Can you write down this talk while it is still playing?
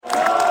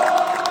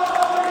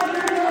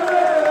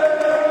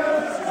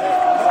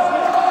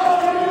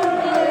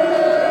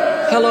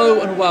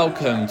Hello and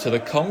welcome to the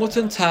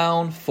Congleton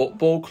Town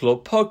Football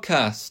Club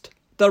podcast.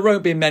 There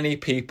won't be many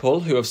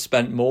people who have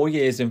spent more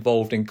years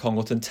involved in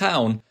Congleton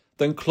Town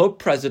than club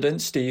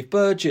president Steve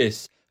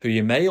Burgess, who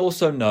you may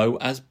also know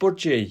as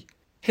Budgie.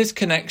 His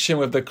connection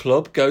with the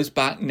club goes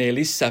back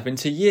nearly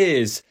 70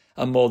 years,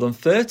 and more than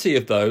 30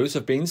 of those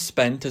have been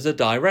spent as a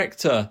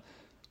director.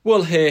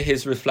 We'll hear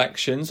his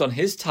reflections on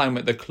his time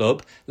at the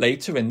club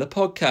later in the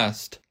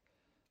podcast.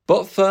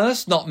 But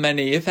first, not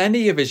many, if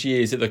any, of his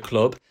years at the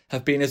club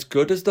have been as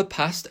good as the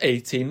past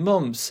 18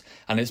 months,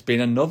 and it's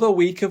been another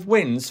week of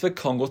wins for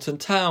Congleton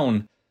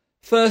Town.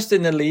 First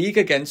in the league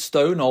against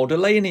Stone Old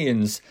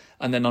Alanians,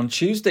 and then on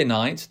Tuesday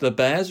night the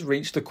Bears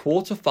reached the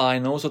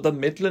quarter-finals of the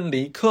Midland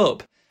League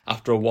Cup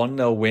after a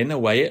 1-0 win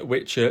away at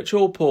Whitchurch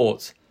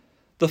Allport.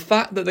 The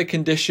fact that the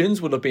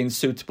conditions would have been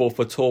suitable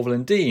for Torval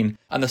and Dean,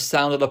 and the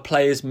sound of the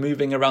players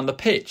moving around the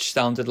pitch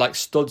sounded like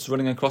studs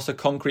running across a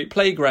concrete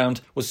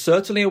playground, was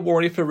certainly a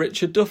worry for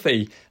Richard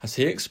Duffy, as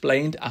he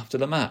explained after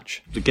the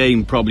match. The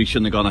game probably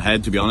shouldn't have gone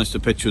ahead, to be honest.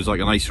 The pitch was like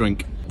an ice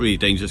rink, really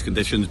dangerous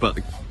conditions, but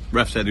the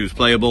ref said it was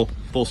playable.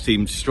 Both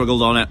teams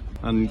struggled on it,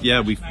 and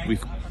yeah, we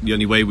the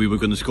only way we were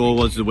going to score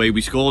was the way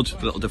we scored,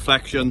 a little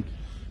deflection.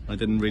 I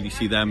didn't really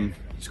see them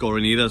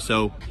scoring either,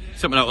 so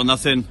something out of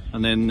nothing,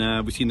 and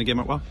then we seen the game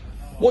out well.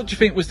 What do you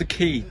think was the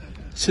key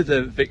to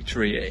the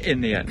victory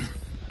in the end?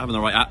 Having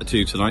the right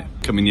attitude tonight.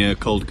 Coming here,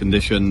 cold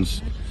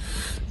conditions,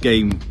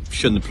 game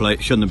shouldn't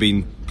have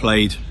been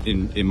played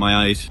in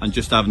my eyes, and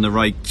just having the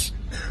right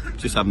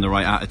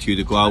attitude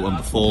to go out and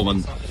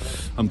perform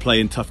and play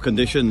in tough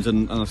conditions,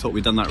 and I thought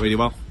we'd done that really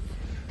well.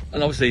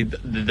 And obviously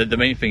the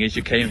main thing is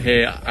you came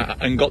here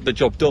and got the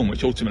job done,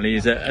 which ultimately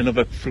is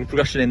another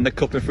progression in the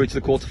cup and through to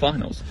the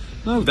quarter-finals.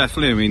 No,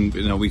 definitely. I mean,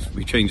 you know, we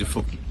changed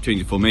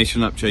the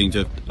formation up, changed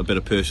a bit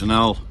of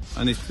personnel,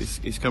 and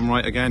it's come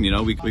right again. You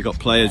know, we got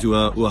players who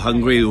are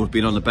hungry, who have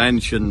been on the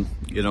bench, and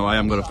you know, I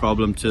haven't got a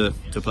problem to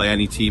play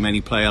any team,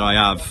 any player I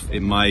have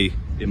in my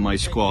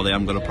squad. I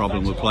haven't got a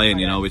problem with playing.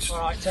 You know, it's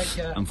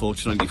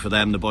unfortunately for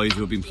them, the boys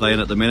who have been playing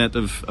at the minute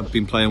have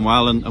been playing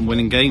well and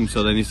winning games.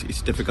 So then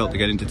it's difficult to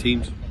get into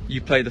teams. You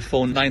played the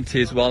full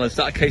 90 as well. Is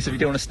that a case of you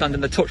don't want to stand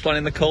in the touchline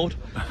in the cold?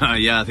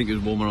 Yeah, I think it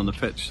was warmer on the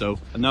pitch. So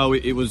no,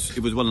 it was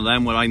one of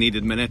them where I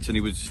needed minutes, and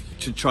it was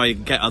to try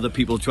and get other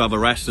people to have a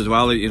rest as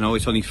well. You know,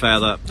 it's only fair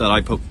that I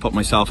put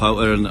myself out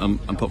there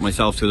and put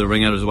myself through the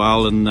ringer as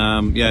well.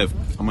 And yeah,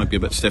 I might be a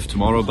bit stiff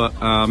tomorrow, but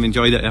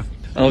enjoyed it. Yeah.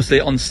 And obviously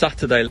on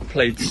Saturday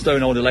played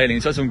Stone Old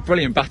Alanians. Had some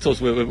brilliant battles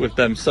with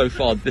them so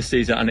far this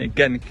season, and it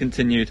again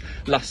continued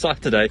last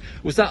Saturday.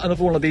 Was that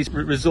another one of these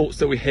results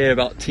that we hear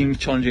about teams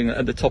challenging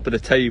at the top of the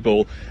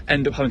table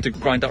end up having to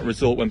grind out a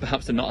result when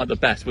perhaps they're not at the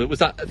best? Was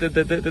that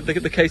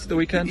the case at the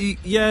weekend?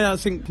 Yeah, I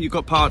think you've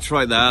got parts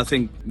right there. I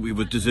think we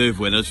would deserve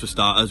winners for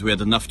starters. We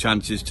had enough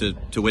chances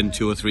to win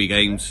 2 or 3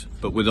 games,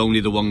 but with only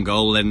the one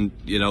goal, then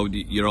you know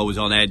you're always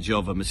on edge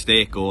of a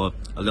mistake or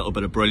a little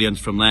bit of brilliance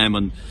from them.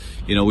 And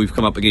you know, we've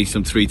come up against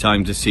them 3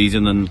 times this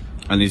season, and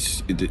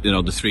it's, you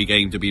know, the 3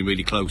 games have been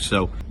really close.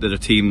 So they're a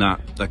team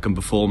that can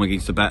perform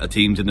against the better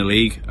teams in the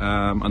league,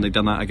 and they've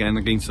done that again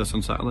against us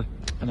on Saturday.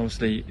 And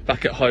obviously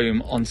back at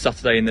home on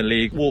Saturday in the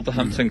league,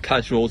 Wolverhampton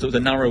Casuals. It was a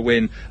narrow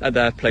win at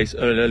their place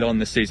early on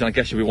this season. I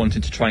guess you'll be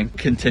wanting to try and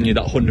continue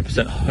that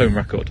 100% home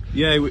record.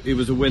 Yeah, it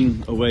was a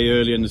win away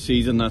early in the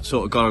season that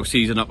sort of got our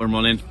season up and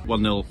running.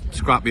 1-0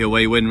 scrappy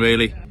away win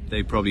really.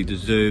 They probably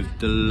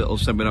deserved a little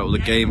something out of the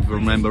game, if I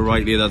remember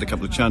rightly. They had a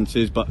couple of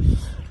chances, but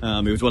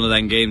it was one of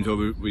them games where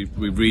we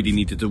really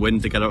needed to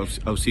win to get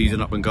our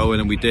season up and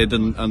going, and we did,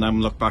 and haven't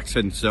looked back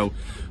since. So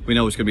we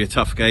know it's going to be a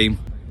tough game,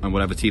 and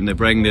whatever team they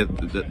bring,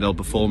 they'll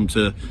perform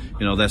to,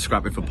 you know, they're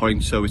scrapping for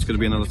points, so it's going to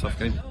be another tough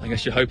game. I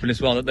guess you're hoping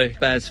as well that the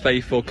Bears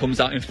faithful comes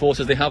out in force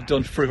as they have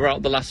done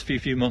throughout the last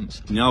few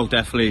months. No,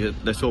 definitely.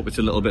 Let's hope it's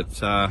a little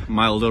bit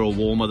milder or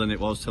warmer than it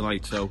was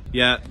tonight. So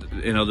yeah,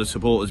 you know, the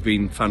support has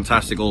been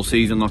fantastic all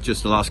season, not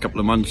just the last couple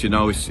of months. You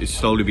know, it's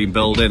slowly been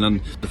building, and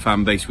the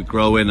fan base was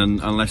growing, and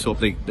let's hope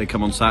they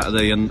come on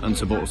Saturday and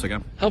support us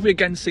again. Have we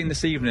again seen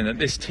this evening that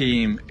this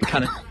team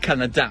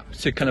can adapt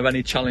to kind of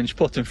any challenge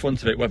put in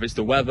front of it, whether it's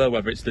the weather,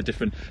 whether it's the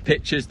different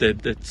pitches,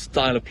 the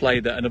style of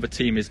play that another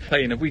team is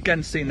playing? Have we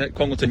again seen that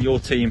Congleton, your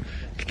team,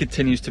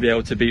 continues to be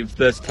able to be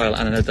versatile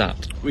and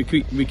adapt? We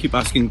keep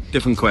asking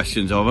different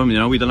questions of them. You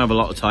know, we don't have a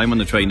lot of time on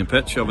the training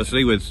pitch,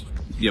 obviously, with,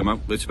 you know,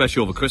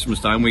 especially over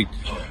Christmas time.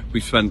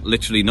 We've spent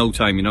literally no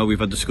time. You know, we've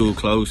had the school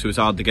closed, so it's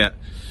hard to get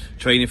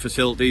training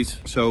facilities.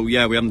 So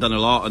yeah, we haven't done a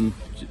lot, and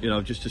you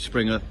know, just to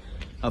spring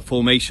a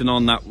formation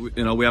on that,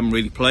 you know, we haven't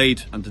really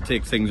played, and to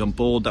take things on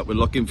board that we're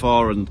looking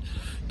for, and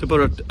to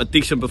put a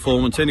decent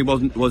performance in. It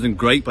wasn't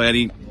great by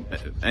any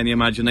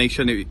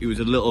imagination. It was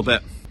a little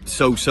bit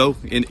so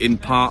in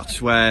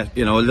parts where,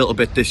 you know, a little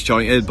bit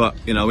disjointed, but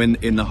you know,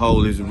 in the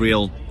whole is a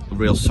real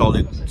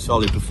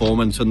solid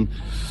performance, and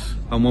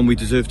one we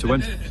deserve to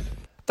win.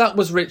 That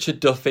was Richard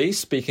Duffy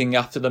speaking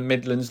after the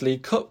Midlands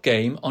League Cup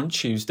game on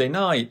Tuesday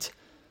night.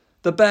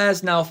 The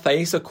Bears now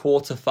face a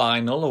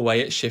quarter-final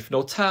away at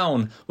Shifnal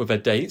Town, with a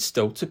date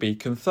still to be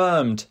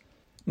confirmed.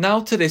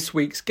 Now to this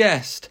week's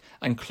guest,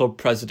 and club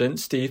president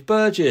Steve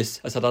Burgess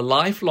has had a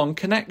lifelong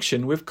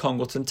connection with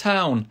Congleton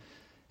Town.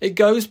 It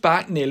goes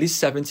back nearly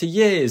 70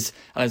 years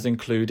and has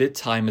included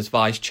time as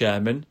vice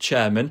chairman,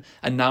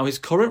 and now his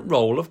current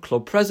role of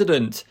club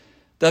president.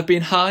 There have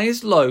been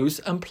highs, lows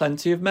and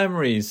plenty of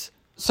memories.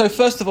 So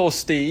first of all,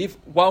 Steve,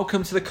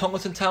 welcome to the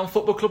Congleton Town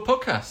Football Club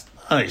podcast.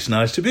 Oh, it's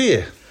nice to be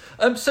here.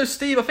 So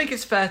Steve, I think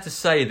it's fair to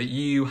say that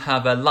you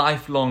have a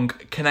lifelong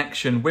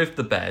connection with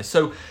the Bears.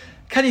 So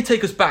can you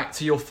take us back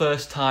to your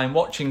first time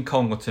watching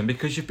Congleton?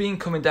 Because you've been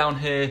coming down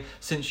here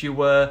since you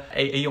were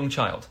a young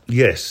child.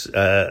 Yes,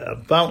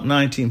 about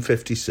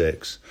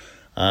 1956,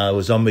 I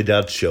was on my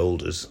dad's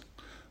shoulders.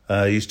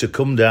 I used to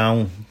come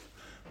down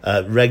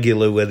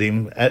regular with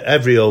him at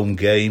every home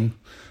game.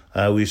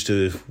 We used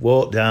to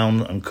walk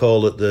down and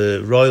call at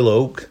the Royal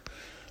Oak.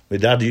 My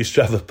dad used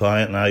to have a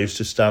pint and I used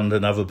to stand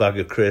and have a bag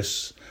of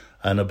crisps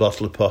and a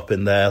bottle of pop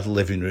in their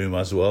living room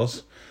as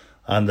was.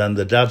 And then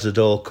the dads would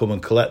all come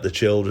and collect the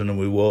children and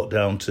we walked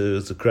down to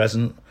the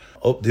Crescent.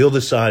 Up the other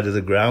side of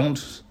the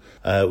ground,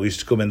 we used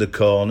to come in the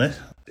corner.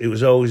 It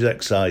was always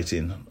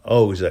exciting,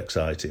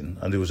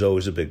 and there was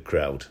always a big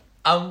crowd.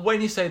 And when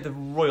you say the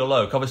Royal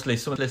Oak, obviously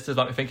some listeners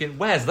might be thinking,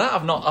 where's that? I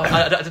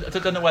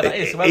don't know where that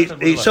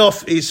is. So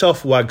it's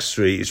off Wag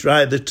Street. It's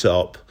right at the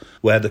top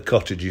where the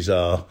cottages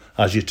are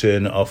as you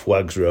turn off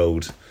Wags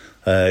Road.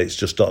 It's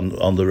just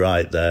on the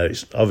right there.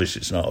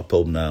 It's not a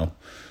pub now,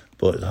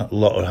 but a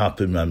lot of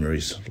happy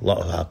memories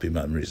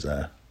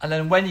there. And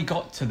then when you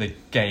got to the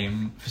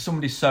game, for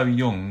somebody so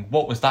young,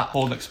 what was that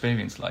whole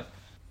experience like?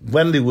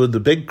 When there were the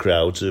big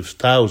crowds of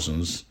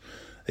thousands,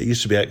 it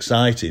used to be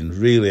exciting,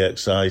 really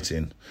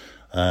exciting.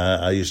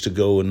 I used to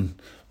go and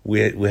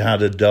we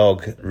had a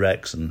dog,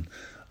 Rex, and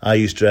I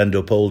used to end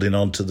up holding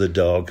on to the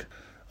dog.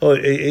 Oh,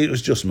 it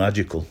was just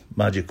magical.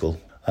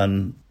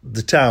 And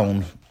the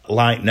town,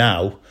 like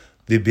now,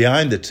 they're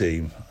behind the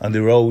team, and they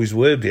always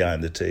were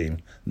behind the team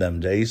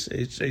them days.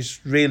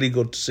 It's really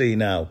good to see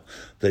now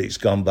that it's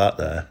gone back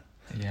there.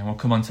 Yeah, we'll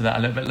come on to that a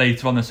little bit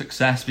later on, the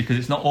success, because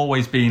it's not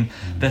always been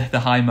the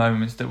high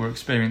moments that we're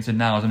experiencing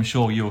now, as I'm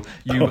sure you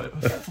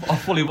are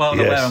fully well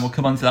aware, and we'll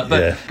come on to that.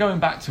 But going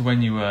back to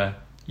when you were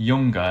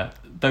younger,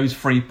 those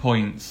 3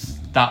 points,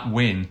 that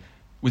win,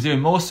 was even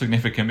more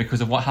significant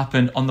because of what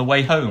happened on the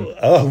way home.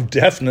 Oh,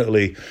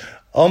 definitely.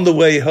 On the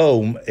way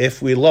home,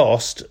 if we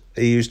lost,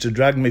 he used to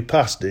drag me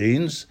past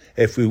Dean's.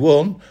 If we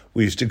won,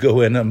 we used to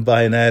go in and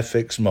buy an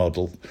Airfix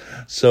model.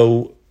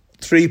 So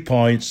 3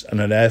 points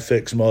and an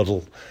Airfix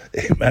model,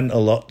 it meant a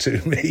lot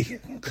to me.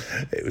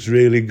 It was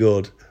really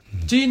good.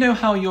 Do you know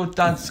how your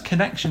dad's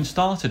connection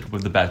started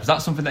with the Bears? Was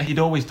that something that he'd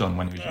always done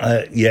when he was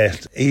young?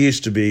 Yes, he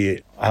used to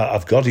be,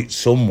 I've got it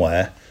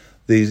somewhere,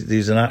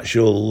 there's an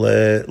actual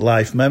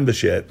life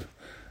membership.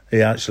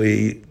 He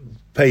actually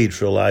paid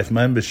for a life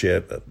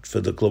membership for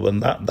the club,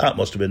 and that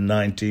must have been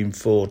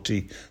 1940,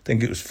 I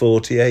think it was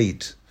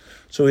 48.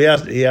 So he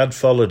had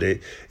followed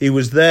it. He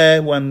was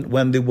there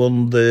when they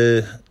won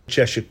the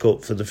Cheshire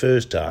Cup for the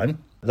first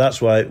time.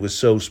 That's why it was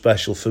so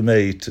special for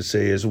me to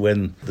see us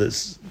win the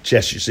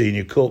Cheshire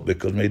Senior Cup,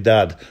 because my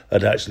dad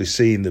had actually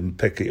seen them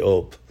pick it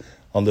up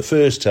on the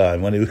first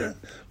time when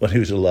he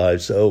was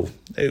alive. So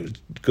it was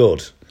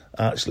good,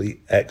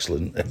 actually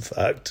excellent, in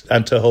fact,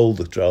 and to hold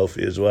the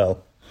trophy as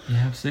well.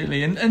 Yeah,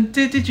 absolutely. And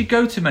did you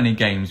go to many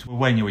games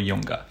when you were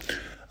younger?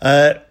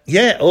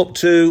 Yeah, up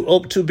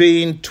to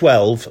being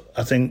 12,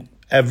 I think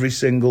every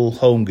single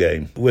home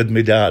game with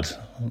my dad.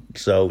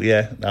 So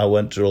yeah, I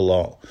went to a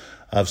lot.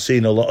 I've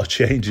seen a lot of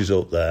changes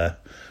up there.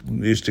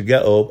 We used to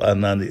get up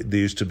and then there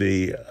used to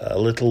be a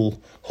little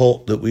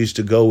hut that we used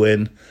to go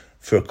in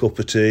for a cup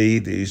of tea.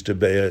 There used to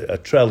be a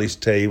trellis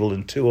table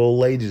and 2 old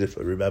ladies, if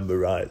I remember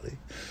rightly,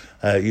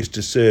 used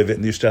to serve it,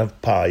 and they used to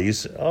have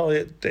pies. Oh,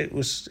 it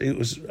was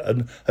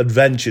an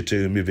adventure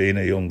to me being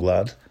a young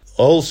lad.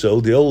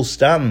 Also, the old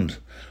stand.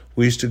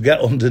 We used to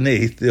get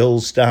underneath the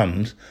old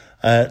stand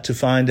to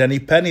find any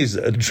pennies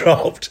that had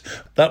dropped.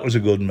 That was a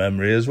good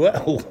memory as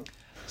well.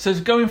 So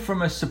going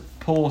from a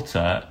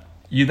supporter,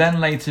 you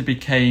then later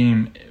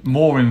became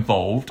more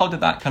involved. How did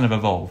that kind of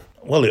evolve?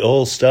 Well, it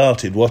all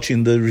started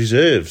watching the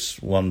reserves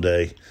one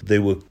day. They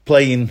were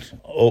playing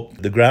up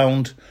the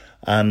ground,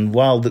 and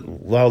while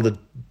the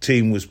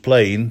team was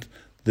playing,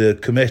 the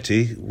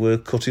committee were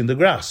cutting the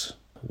grass.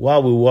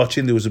 While we were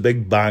watching, there was a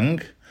big bang.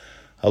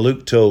 I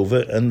looked over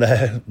and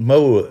their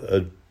mower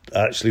had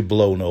actually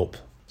blown up.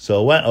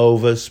 So I went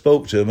over,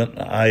 spoke to him, and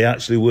I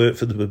actually worked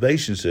for the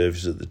probation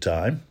service at the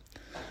time.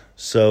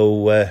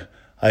 So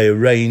I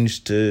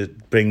arranged to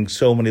bring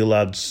so many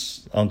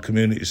lads on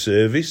community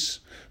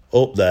service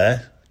up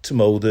there to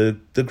mow the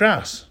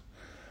grass.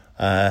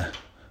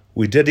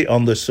 We did it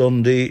on the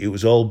Sunday. It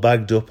was all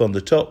bagged up on the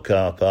top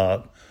car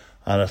park,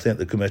 and I think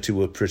the committee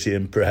were pretty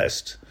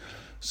impressed.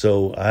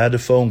 So I had a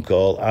phone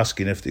call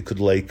asking if they could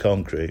lay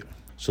concrete.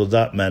 So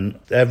that meant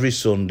every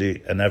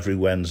Sunday and every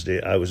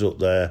Wednesday I was up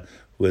there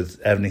with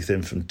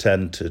anything from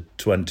 10 to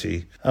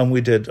 20, and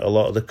we did a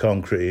lot of the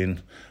concreting.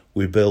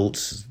 We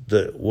built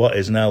what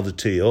is now the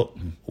tee-up.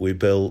 We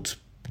built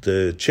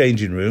the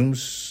changing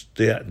rooms,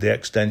 the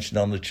extension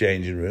on the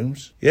changing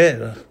rooms.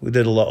 Yeah, we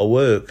did a lot of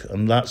work,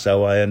 and that's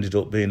how I ended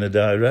up being a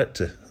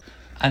director.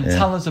 And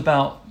tell us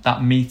about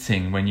that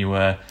meeting when you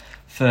were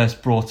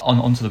first brought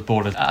onto the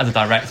board as a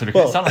director,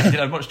 because it sounded like you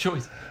didn't have much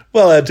choice.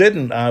 Well, I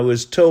didn't. I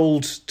was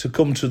told to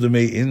come to the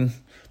meeting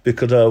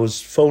because I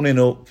was phoning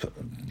up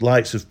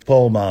likes of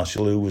Paul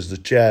Marshall, who was the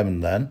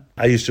chairman then.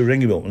 I used to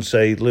ring him up and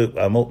say, look,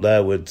 I'm up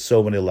there with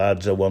so many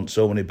lads, I want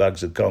so many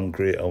bags of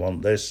concrete, I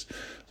want this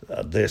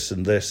and this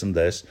and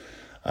this.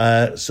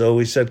 So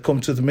he said,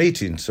 come to the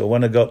meeting. So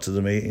when I got to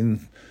the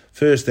meeting,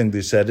 first thing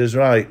they said is,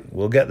 right,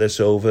 we'll get this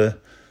over.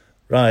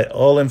 Right,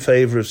 all in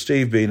favour of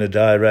Steve being a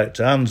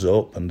director, hands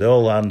up, and they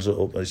all hands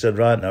up. They said,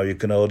 right, now you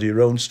can order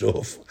your own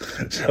stuff.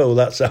 So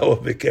that's how I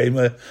became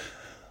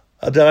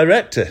a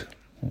director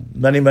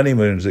many, many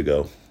moons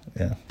ago.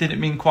 Yeah. Did it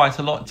mean quite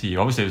a lot to you?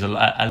 Obviously, it was a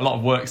lot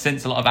of work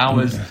since, a lot of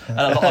hours, and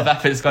a lot of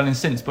effort's gone in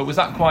since, but was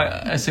that quite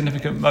a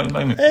significant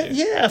moment for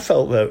you? Yeah, I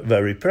felt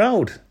very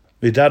proud.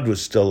 My dad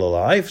was still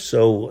alive,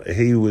 so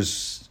he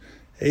was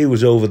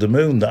over the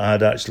moon that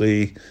I'd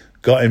actually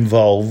got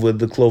involved with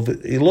the club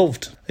he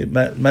loved. It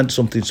meant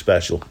something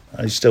special,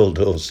 and it still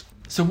does.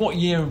 So what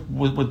year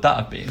would that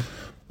have been?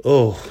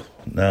 Oh,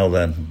 now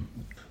then,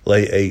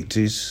 late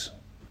 80s.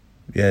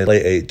 Yeah,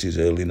 late 80s,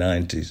 early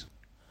 90s.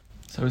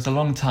 So it's a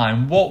long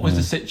time. What was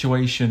the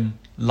situation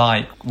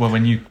like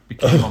when you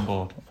became on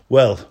board?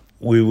 Well,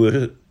 we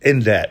were in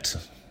debt,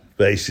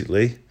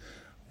 basically.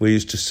 We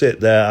used to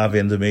sit there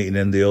having the meeting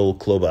in the old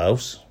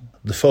clubhouse.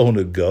 The phone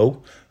would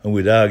go, and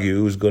we'd argue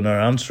who was going to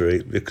answer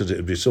it, because it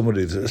would be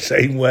somebody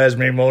saying, where's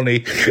my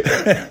money?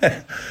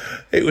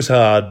 It was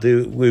hard.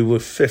 We were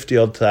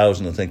 50-odd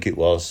thousand, I think it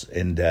was,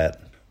 in debt.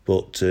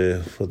 But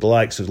for the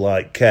likes of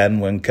like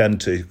Ken, when Ken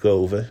took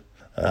over,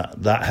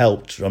 that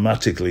helped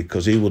dramatically,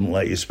 because he wouldn't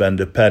let you spend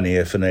a penny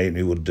if an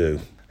halfpenny would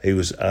do. He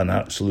was an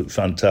absolute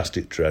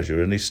fantastic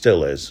treasurer, and he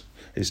still is.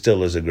 He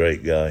still is a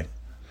great guy.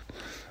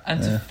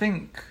 And to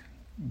think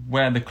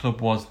where the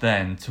club was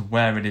then to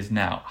where it is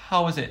now,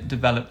 how has it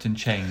developed and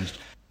changed?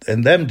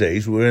 In them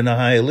days, we were in a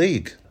higher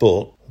league,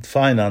 but the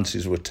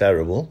finances were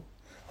terrible,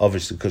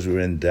 obviously because we were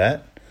in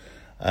debt.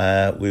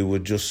 We were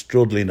just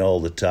struggling all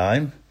the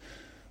time.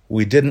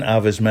 We didn't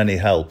have as many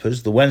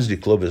helpers. The Wednesday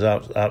club is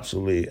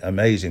absolutely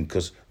amazing,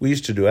 because we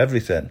used to do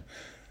everything.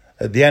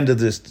 At the end of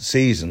the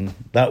season,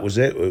 that was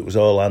it. It was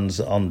all hands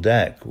on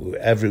deck.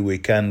 Every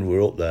weekend we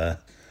were up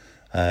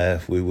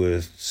there. We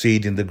were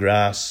seeding the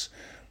grass,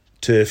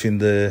 turfing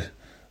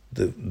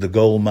the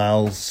goal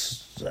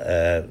mouths,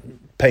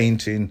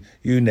 painting,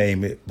 you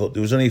name it. But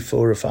there was only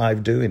 4 or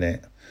 5 doing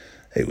it.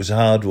 It was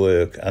hard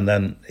work. And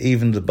then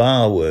even the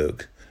bar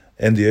work.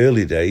 In the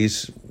early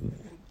days,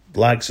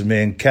 likes of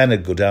me and Ken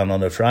would go down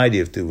on a Friday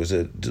if there was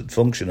a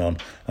function on,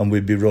 and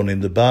we'd be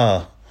running the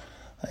bar.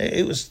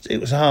 It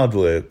was hard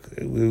work.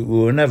 We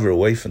were never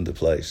away from the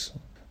place.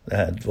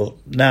 But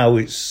now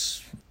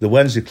the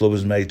Wednesday club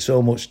has made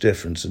so much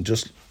difference, and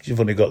just you've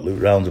only got to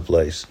look around the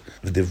place.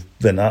 They've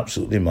been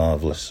absolutely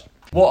marvellous.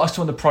 What are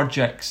some of the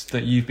projects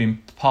that you've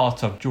been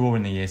part of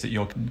during the years that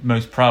you're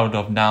most proud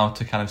of now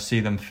to kind of see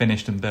them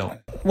finished and built?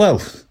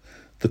 Well,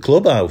 the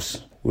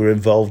clubhouse. We're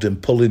involved in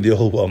pulling the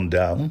old one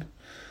down,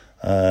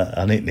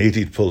 and it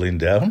needed pulling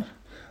down,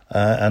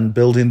 and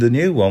building the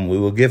new one. We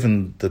were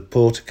given the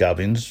porter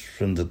cabins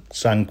from the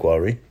sand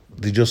quarry.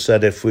 They just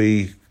said if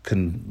we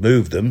can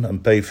move them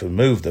and pay for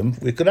move them,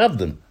 we could have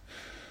them.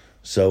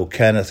 So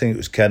Ken, I think it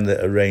was Ken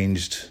that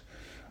arranged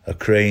a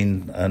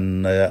crane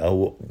and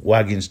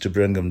wagons to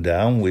bring them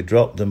down. We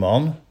dropped them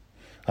on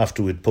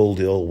after we'd pulled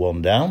the old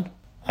one down,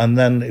 and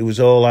then it was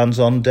all hands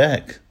on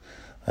deck,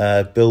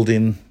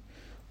 building,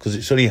 because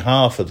it's only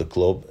half of the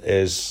club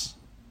is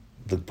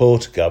the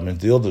porter cabin.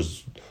 The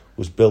others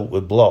was built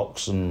with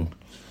blocks, and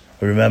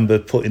I remember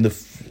putting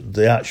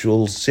the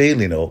actual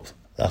ceiling up.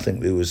 I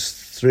think there was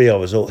 3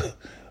 of us up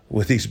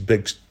with these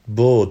big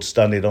boards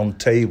standing on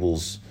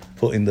tables,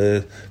 putting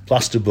the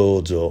plaster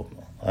boards up.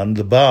 And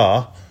the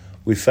bar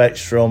we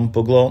fetched from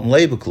Buglaughton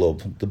Labour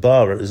Club. The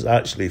bar is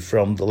actually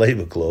from the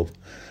Labour Club.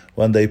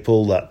 When they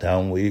pulled that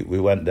down, we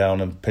went down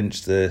and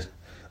pinched the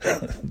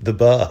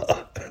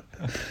bar.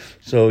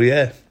 So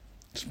yeah,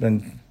 it's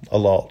been a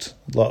lot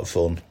of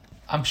fun.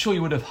 I'm sure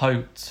you would have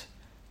hoped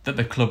that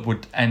the club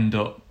would end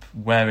up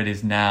where it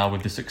is now,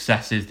 with the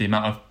successes, the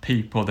amount of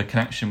people, the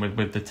connection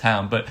with the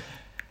town. But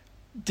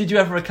did you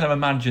ever kind of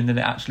imagine that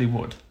it actually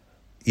would?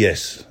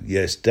 Yes,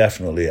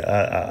 definitely.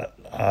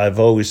 I've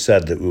always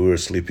said that we were a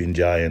sleeping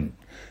giant.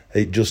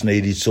 It just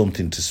needed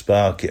something to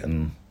spark it,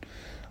 and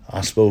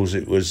I suppose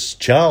it was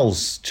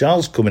Charles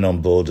coming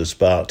on board has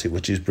sparked it,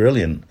 which is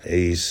brilliant.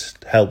 He's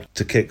helped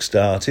to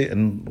kickstart it,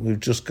 and we've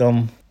just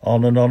gone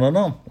on and on and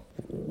on.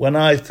 When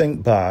I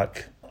think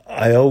back,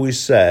 I always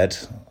said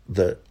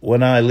that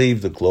when I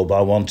leave the club,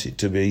 I want it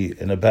to be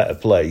in a better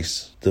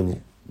place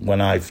than when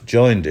I've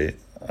joined it,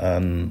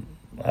 and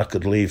I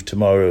could leave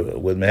tomorrow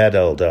with my head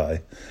held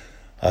high.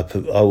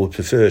 I would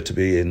prefer to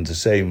be in the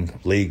same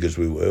league as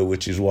we were,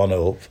 which is one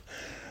up,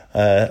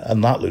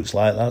 and that looks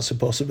like that's a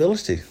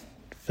possibility.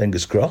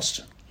 Fingers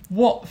crossed.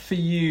 What for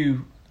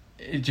you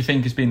do you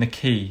think has been the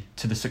key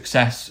to the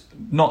success,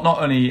 not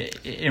only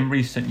in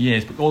recent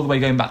years, but all the way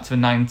going back to the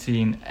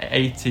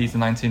 1980s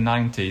and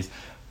 1990s?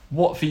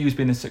 What for you has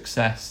been a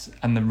success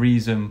and the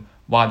reason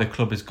why the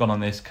club has gone on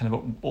this kind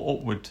of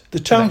upward? The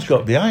town's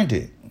got behind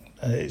it.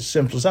 It's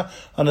simple as that.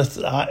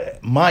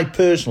 And my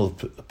personal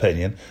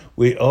opinion,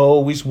 we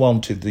always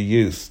wanted the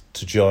youth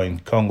to join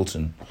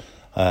Congleton.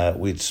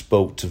 We'd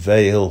spoke to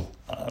Vale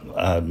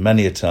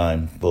many a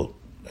time, but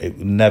it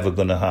was never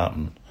going to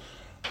happen.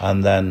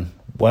 And then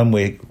when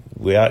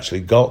we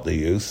actually got the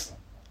youth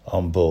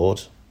on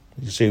board,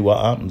 you see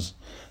what happens.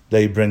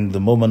 They bring the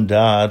mum and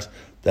dad,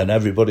 then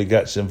everybody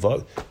gets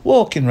involved.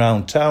 Walking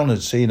around town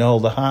and seeing all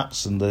the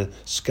hats and the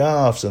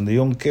scarves and the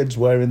young kids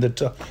wearing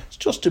the it's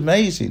just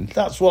amazing.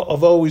 That's what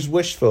I've always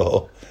wished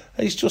for.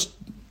 It's just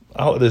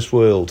out of this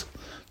world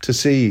to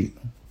see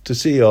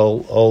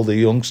all the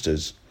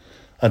youngsters,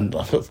 and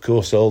of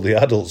course all the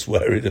adults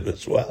wearing them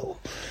as well.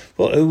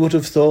 But who would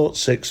have thought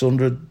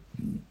 600,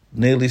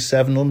 nearly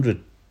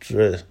 700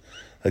 for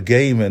a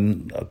game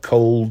in a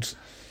cold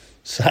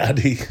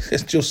Saturday?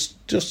 It's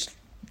just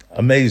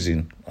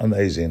amazing.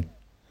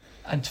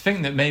 And to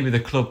think that maybe the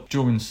club,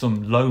 during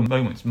some low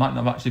moments, might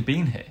not have actually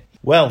been here.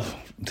 Well,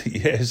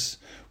 yes,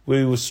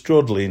 we were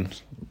struggling.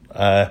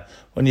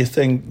 When you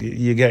think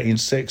you're getting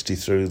 60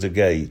 through the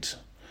gate,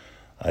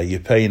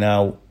 you're paying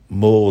out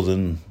more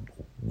than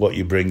what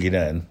you're bringing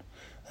in.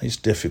 It's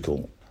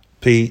difficult.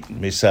 Pete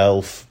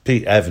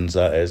Evans,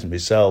 that is,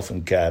 myself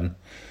and Ken,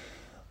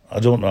 I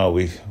don't know how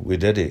we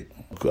did it.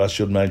 I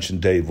should mention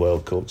Dave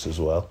Wellcooks as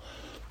well.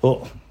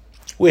 But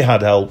we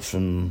had help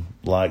from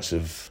likes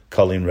of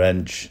Colin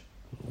Wrench,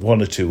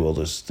 one or two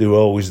others. They were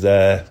always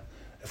there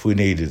if we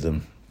needed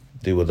them.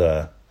 They were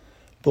there.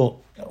 But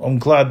I'm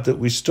glad that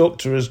we stuck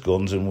to his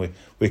guns and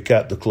we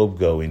kept the club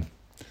going.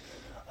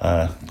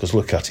 Because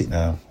look at it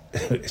now.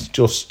 It's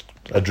just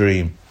a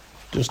dream.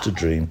 Just a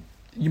dream.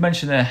 You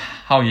mentioned there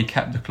how you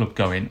kept the club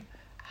going.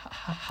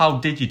 How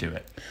did you do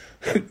it?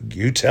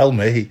 You tell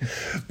me.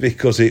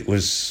 Because it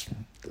was,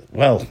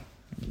 well,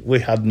 we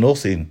had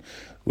nothing.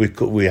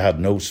 We had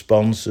no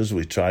sponsors.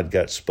 We tried to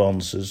get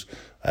sponsors.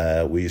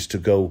 Ken used to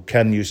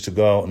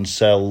go out and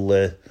sell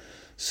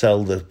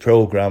the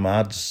programme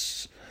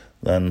ads.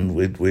 Then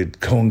we'd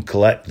go and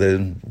collect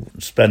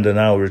spend an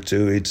hour or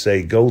two. He'd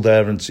say, go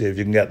there and see if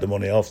you can get the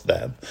money off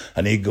them.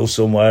 And he'd go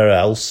somewhere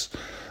else.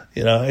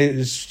 You know, it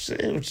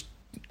was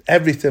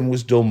everything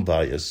was done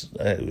by us.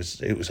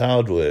 It was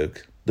hard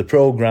work. The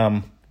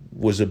programme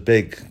was a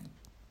big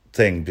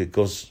thing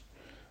because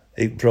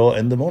it brought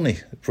in the money.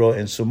 It brought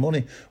in some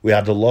money. We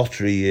had a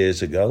lottery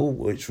years ago,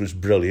 which was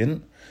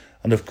brilliant.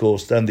 And, of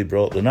course, then they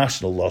brought the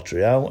National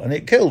Lottery out and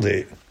it killed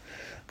it.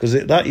 Because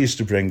that used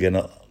to bring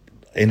in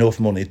enough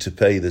money to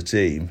pay the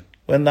team.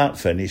 When that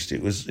finished,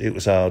 it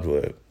was hard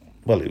work.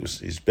 Well,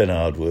 it's been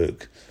hard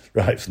work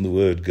right from the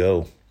word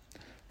go.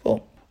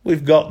 But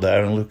we've got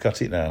there and look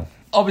at it now.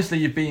 Obviously,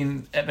 you've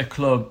been at the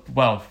club,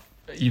 well,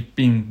 you've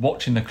been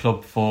watching the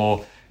club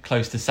for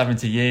close to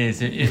 70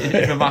 years,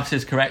 if the maths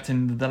is correct,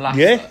 in the last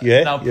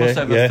plus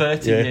over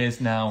 30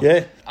 years now.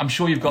 Yeah. I'm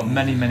sure you've got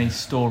many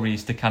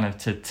stories to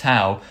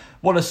tell.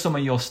 What are some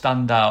of your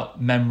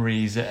standout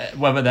memories,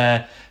 whether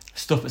they're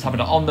stuff that's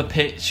happened on the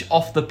pitch,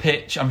 off the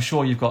pitch? I'm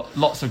sure you've got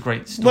lots of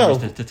great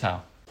stories to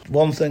tell.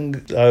 One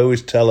thing I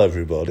always tell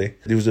everybody,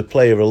 there was a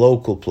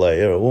local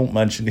player, I won't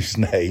mention his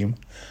name.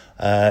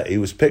 He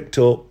was picked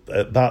up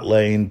at Bat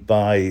Lane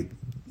by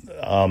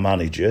our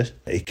manager.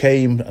 He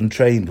came and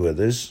trained with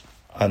us,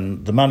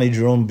 and the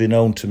manager,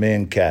 unbeknown to me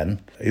and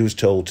Ken, he was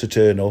told to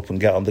turn up and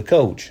get on the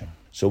coach.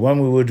 So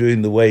when we were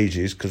doing the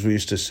wages, because we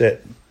used to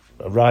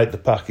write the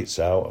packets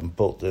out and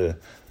put the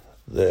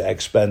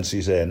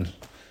expenses in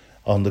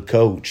on the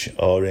coach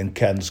or in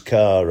Ken's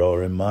car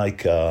or in my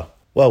car.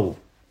 Well,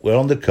 we're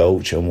on the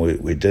coach and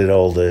we did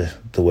all the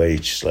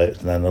wage slips,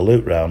 and then I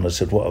looked round and I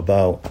said, what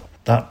about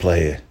that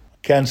player?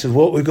 Ken said,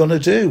 what are we going to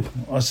do?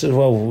 I said,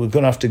 well, we're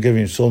going to have to give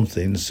him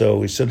something.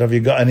 So he said, have you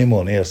got any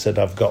money? I said,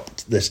 I've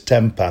got this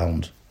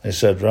 £10. He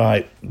said,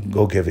 right,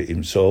 go give it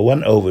him. So I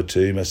went over to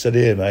him. I said,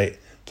 here, mate,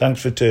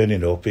 thanks for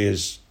turning up.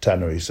 Here's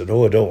tenner. He said,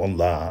 oh, I don't want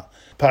that.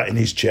 Patting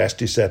his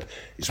chest, he said,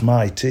 it's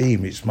my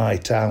team, it's my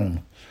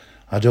town.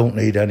 I don't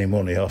need any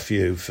money off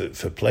you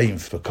for playing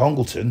for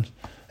Congleton.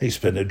 It's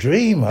been a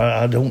dream.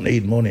 I don't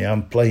need money.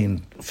 I'm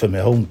playing for my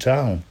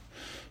hometown.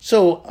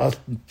 So I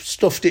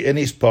stuffed it in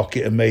his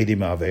pocket and made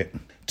him have it.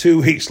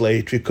 2 weeks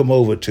later, he come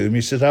over to me.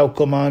 He said, how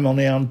come I'm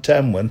only on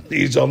 10 when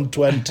he's on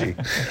 20?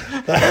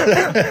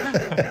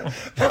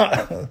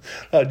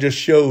 that just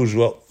shows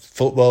what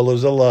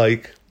footballers are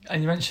like.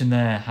 And you mentioned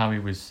there how he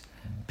was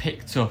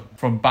picked up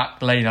from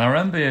Back Lane. I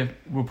remember,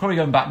 we're probably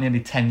going back nearly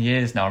 10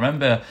 years now. I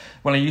remember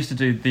when I used to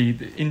do the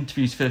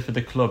interviews for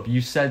the club,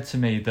 you said to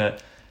me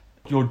that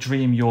your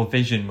dream, your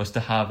vision was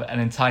to have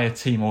an entire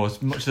team, or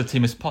as much of the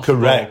team as possible.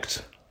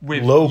 Correct.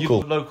 With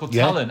local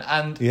talent,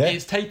 and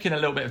it's taken a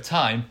little bit of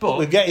time, but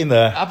we're getting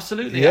there.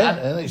 Absolutely,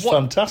 and it's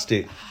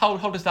fantastic. How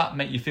does that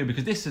make you feel?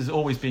 Because this has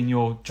always been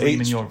your dream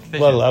and your vision.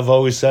 Well, I've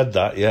always said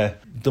that. Yeah,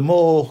 the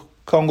more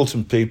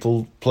Congleton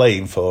people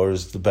playing for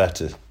us, the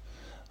better.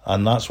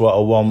 And that's what I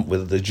want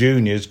with the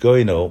juniors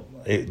going up.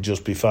 It'd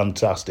just be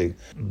fantastic.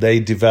 They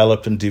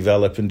develop and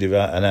develop and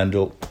develop,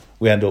 and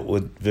we end up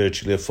with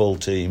virtually a full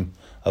team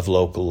of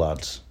local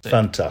lads.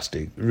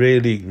 Fantastic.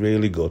 Really,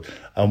 really good.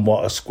 And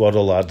what a squad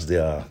of lads they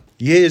are.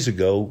 Years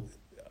ago,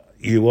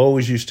 you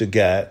always used to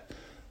get,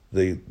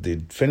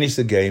 they'd finish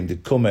the game,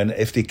 they'd come in.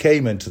 If they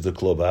came into the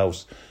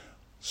clubhouse,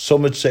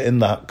 some would sit in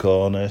that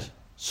corner,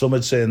 some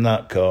would sit in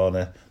that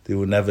corner. They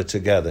were never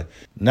together.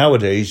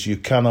 Nowadays, you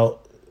cannot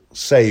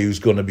say who's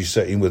going to be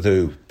sitting with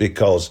who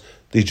because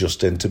they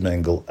just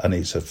intermingle, and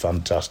it's a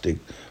fantastic,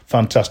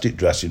 fantastic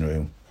dressing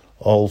room.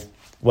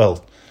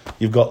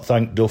 You've got to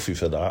thank Duffy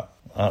for that.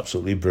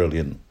 Absolutely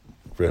brilliant.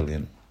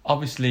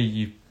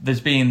 Obviously,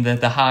 there's been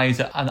the highs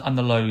and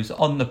the lows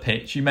on the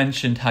pitch. You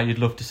mentioned how you'd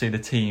love to see the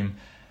team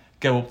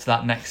go up to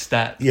that next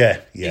step.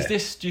 Yeah.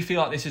 Do you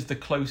feel like this is the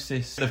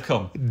closest they've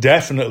come?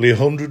 Definitely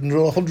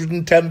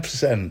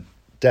 110%.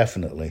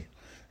 Definitely.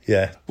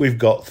 Yeah, we've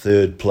got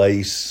third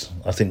place.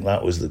 I think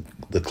that was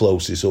the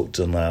closest up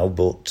to now.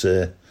 But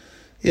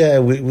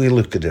we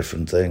look a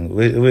different thing.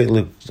 We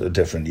look a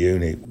different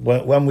unit.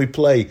 When we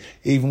play,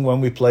 even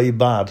when we play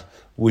bad,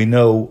 we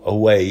know a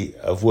way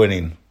of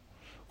winning.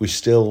 We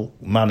still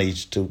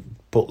manage to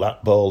put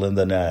that ball in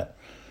the net.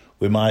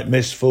 We might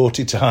miss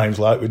 40 times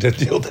like we did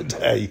the other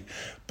day,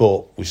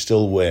 but we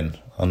still win.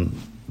 And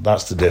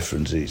that's the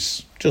difference.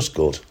 It's just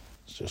good.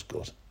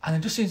 And there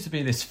just seems to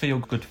be this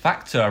feel-good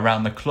factor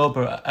around the club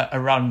or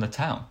around the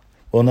town.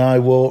 When I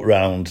walk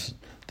round,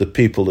 the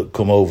people that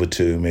come over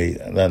to me,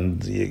 and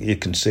then you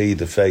can see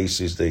the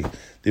faces,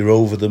 they're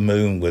over the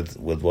moon with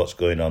what's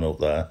going on up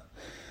there.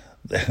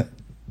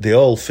 They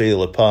all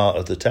feel a part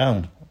of the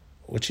town,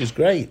 which is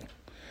great.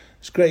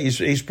 It's great.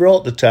 He's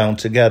brought the town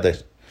together.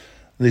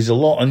 There's a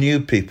lot of new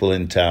people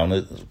in town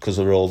because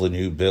of all the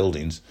new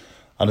buildings,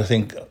 and I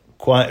think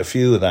quite a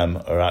few of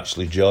them are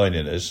actually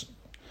joining us,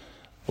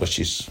 which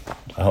is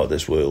out of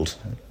this world.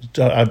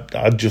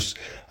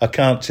 I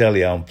can't tell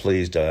you how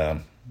pleased I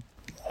am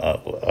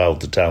how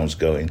the town's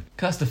going.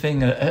 That's the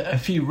thing. A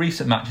few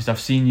recent matches, I've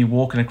seen you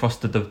walking across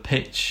the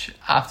pitch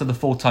after the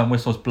full-time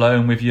whistle's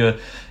blown with your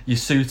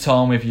suit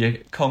on, with your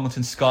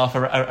Congleton scarf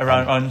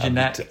around your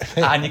neck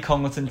and your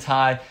Congleton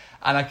tie.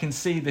 And I can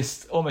see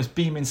this almost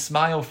beaming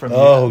smile from you.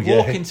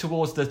 Walking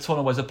towards the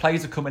tunnel where the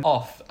players are coming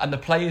off and the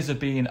players are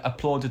being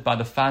applauded by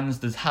the fans.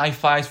 There's high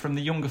fives from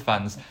the younger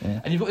fans.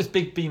 Yeah. And you've got this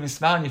big beaming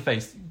smile on your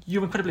face.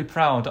 You're incredibly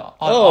proud,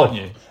 aren't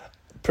you?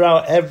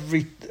 Proud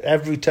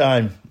every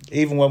time.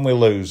 Even when we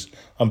lose,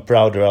 I'm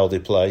proud of how they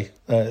play.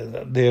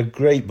 They're a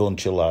great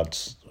bunch of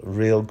lads. A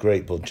real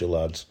great bunch of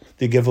lads.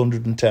 They give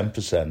 110%.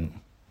 Do you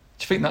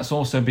think that's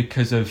also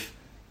because of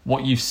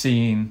what you've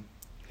seen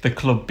the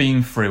club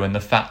been through and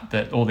the fact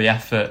that all the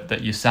effort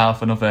that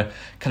yourself and other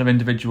kind of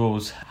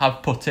individuals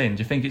have put in?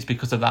 Do you think it's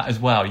because of that as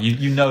well?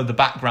 You know the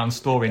background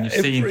story and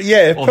you've seen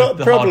the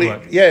probably,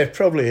 hard work. Yeah, it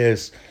probably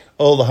is.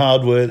 All the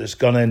hard work that's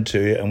gone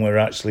into it, and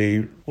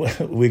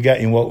we're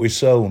getting what we've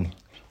sown.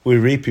 We're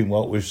reaping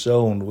what we've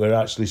sown. We're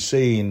actually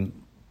seeing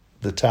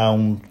the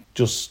town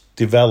just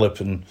develop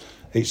and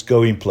it's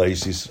going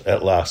places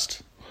at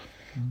last.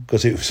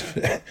 Because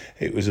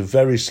it was a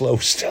very slow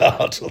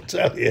start, I'll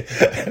tell you,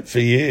 for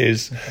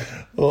years.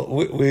 But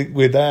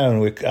we're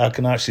down. I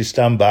can actually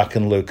stand back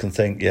and look and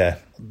think, yeah,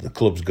 the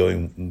club's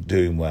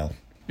doing well.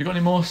 You got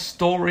any more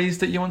stories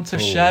that you want to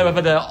share,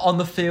 whether they're on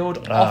the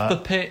field, off the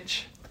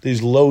pitch?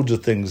 There's loads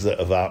of things that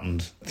have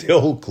happened. The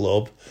old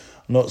club,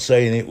 I'm not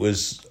saying it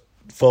was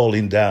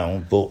falling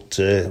down, but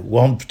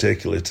one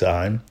particular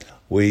time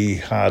we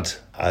had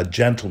a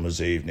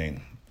gentleman's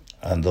evening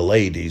and the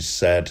ladies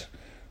said,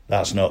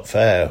 that's not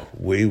fair.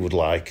 We would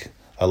like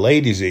a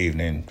ladies'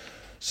 evening.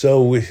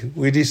 So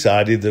we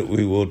decided that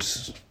we would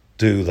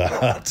do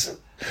that.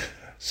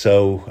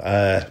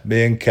 So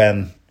me and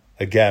Ken,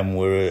 again,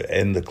 were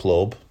in the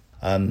club.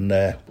 And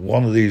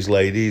one of these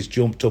ladies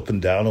jumped up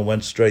and down and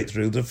went straight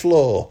through the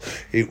floor.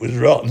 It was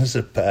rotten as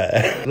a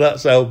pear.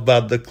 That's how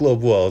bad the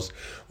club was.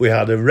 We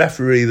had a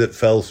referee that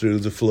fell through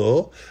the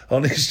floor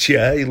on his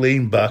chair. He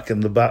leaned back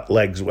and the back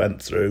legs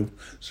went through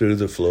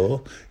the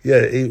floor.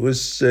 Yeah, it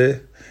was...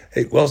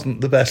 It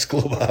wasn't the best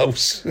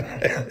clubhouse.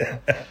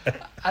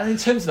 And in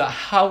terms of that,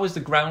 how has the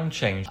ground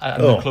changed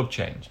and the club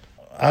changed?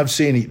 I've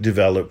seen it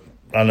develop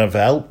and I've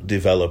helped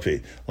develop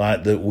it.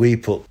 Like that we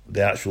put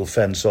the actual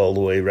fence all the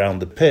way around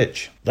the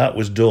pitch. That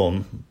was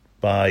done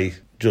by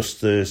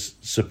just the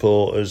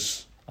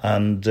supporters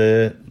and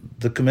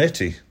the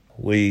committee.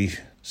 We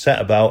set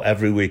about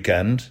every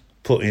weekend,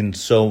 put in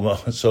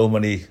so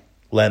many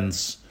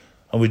lengths,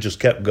 and we just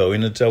kept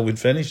going until we'd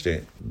finished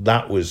it.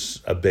 That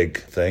was a big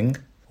thing.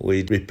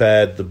 We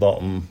repaired the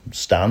bottom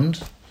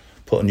stand,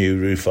 put a new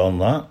roof on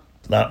that.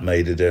 That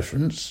made a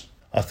difference.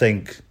 I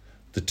think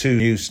the two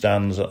new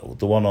stands,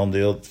 the one on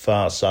the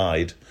far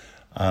side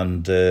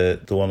and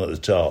the one at the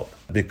top,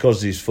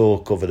 because these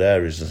 4 covered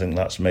areas, I think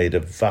that's made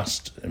a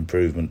vast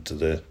improvement to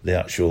the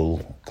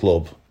actual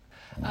club.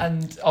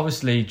 And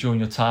obviously, during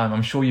your time,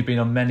 I'm sure you've been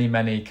on many,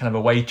 many kind of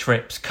away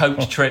trips,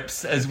 coach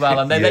trips as well,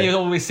 and they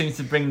always seem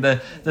to bring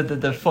the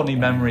funny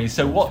memories.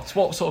 So, what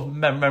sort of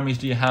memories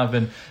do you have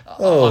on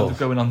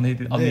going on these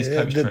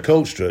coach trips? The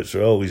coach trips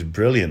are always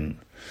brilliant.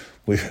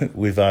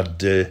 We've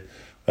had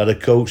a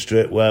coach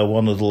trip where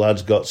one of the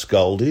lads got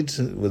scalded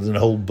with an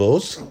old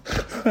buzz.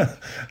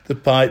 The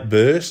pipe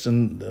burst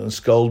and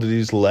scalded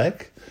his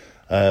leg.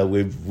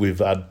 We've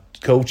had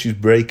coaches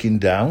breaking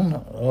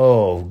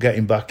down,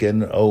 getting back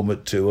in home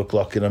at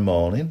 2:00 in the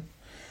morning.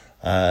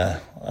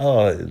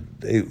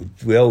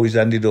 We always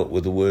ended up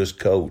with the worst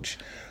coach,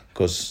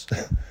 because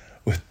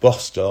with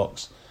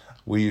Bostocks,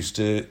 we used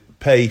to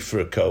pay for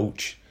a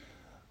coach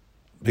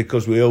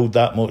because we owed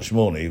that much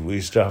money. We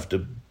used to have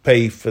to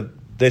pay for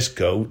this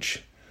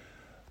coach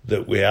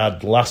that we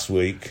had last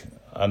week,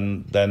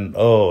 and then,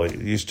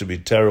 it used to be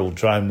terrible,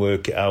 try and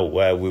work it out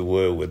where we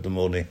were with the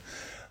money.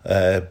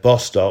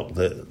 Bostock,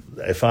 that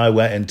if I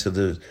went into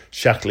the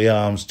Shackley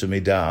Arms to my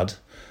dad,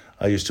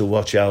 I used to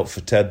watch out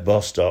for Ted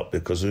Bostock,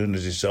 because as soon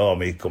as he saw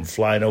me, he'd come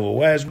flying over,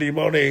 "Where's me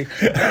money?"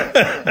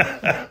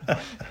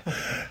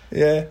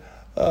 Yeah,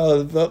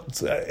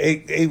 but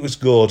it was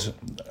good.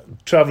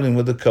 Travelling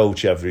with the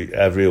coach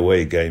every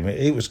away game,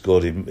 it was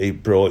good.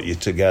 It brought you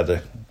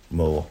together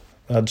more.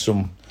 I had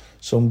some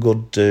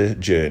good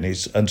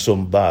journeys and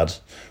some bad.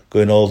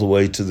 Going all the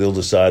way to the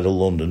other side of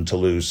London to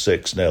lose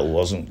 6-0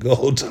 wasn't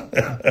good.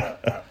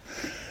 But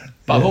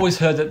I've always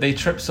heard that the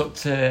trips up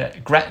to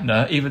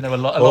Gretna, even though a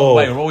long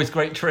way, were always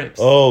great trips.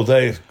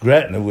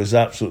 Gretna was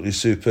absolutely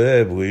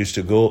superb. We used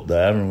to go up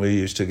there and we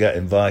used to get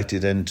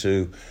invited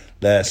into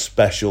their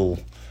special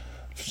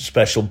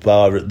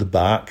bar at the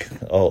back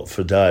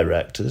for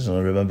directors. And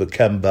I remember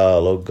Ken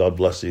Barlow, God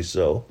bless his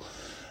soul,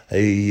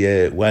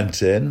 he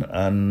went in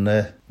and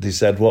they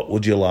said, "What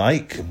would you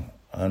like?"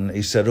 And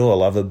he said,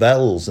 "I'll have a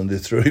Bell's." And they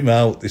threw him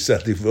out. They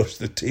said they brushed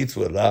their teeth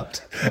with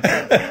that.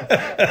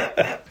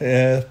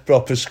 Yeah,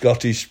 proper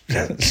Scottish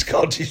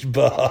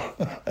bar.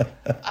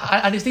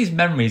 And it's these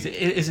memories,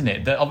 isn't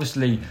it, that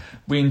obviously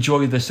we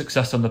enjoy the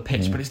success on the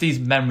pitch, but it's these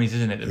memories,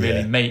 isn't it, that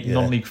really make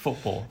non-league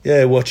football.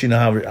 Yeah, watching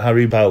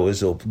Harry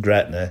Bowers up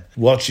Gretna,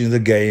 watching the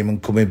game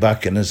and coming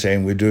back in and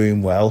saying we're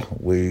doing well,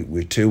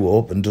 we're 2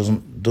 up, and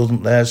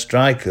doesn't their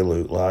striker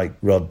look like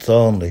Rod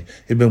Thornley?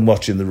 He'd been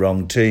watching the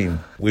wrong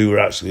team. We were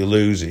actually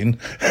losing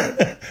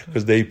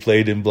because they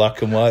played in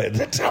black and white at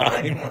the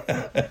time.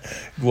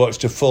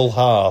 Watched a full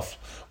half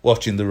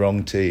watching the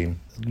wrong team.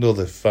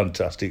 Another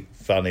fantastic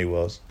fan he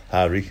was,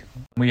 Harry.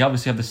 We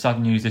obviously have the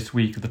sad news this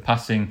week of the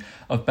passing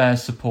of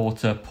Bears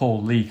supporter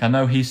Paul Leake. I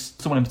know he's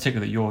someone in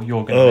particular that you're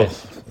going to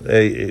miss.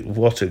 Hey,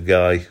 what a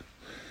guy.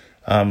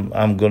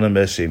 I'm going to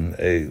miss him.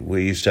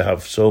 We used to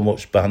have so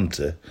much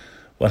banter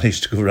when he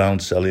used to go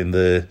around selling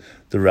the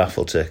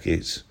raffle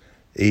tickets.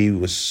 He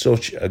was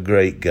such a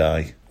great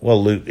guy.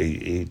 Well, Luke,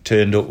 he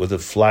turned up with a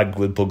flag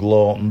with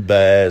Buglaughton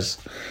Bears.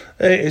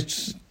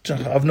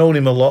 I've known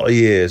him a lot of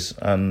years,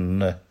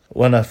 and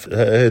when I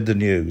heard the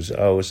news,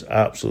 I was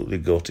absolutely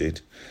gutted.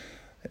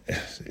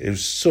 He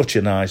was such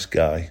a nice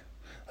guy,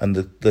 and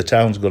the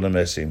town's going to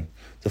miss him.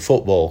 The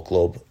football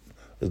club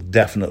will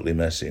definitely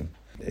miss him.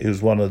 He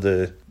was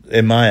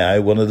in my eye,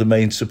 one of the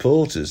main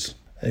supporters.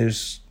 He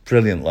was a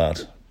brilliant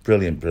lad.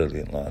 Brilliant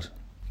lad.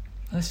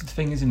 And this is the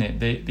thing, isn't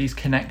it? These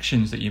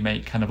connections that you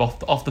make kind of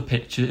off the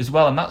pitch as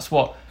well, and that's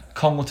what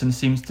Congleton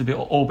seems to be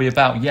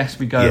about. Yes,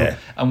 we go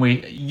and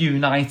we're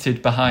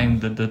united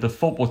behind the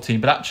football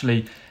team, but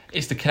actually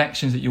it's the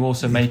connections that you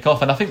also make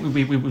off, and I think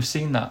we've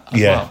seen that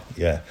as well.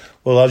 Yeah.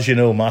 Well, as you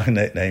know, my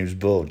nickname's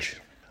Budge,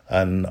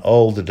 and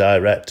all the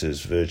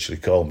directors virtually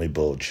call me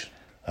Budge.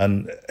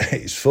 And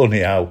it's funny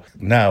how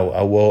now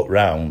I walk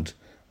round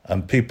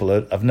and people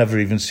I've never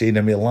even seen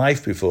in my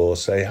life before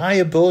say,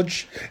 "Hiya,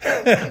 Budge."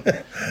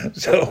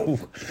 So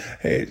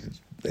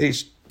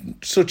it's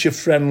such a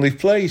friendly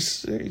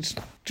place. It's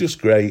just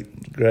great.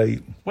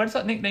 Where does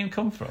that nickname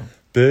come from?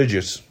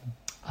 Burgess.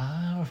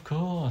 Ah, of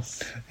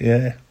course.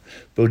 Yeah,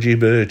 Budgie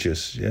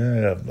Burgess.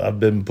 Yeah, I've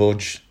been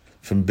Budge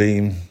from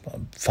being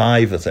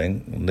 5, I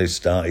think, and they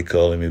started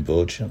calling me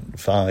Budge.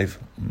 5.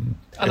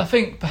 And I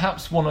think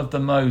perhaps one of the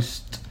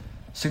most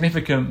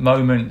significant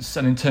moments,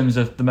 and in terms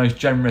of the most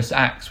generous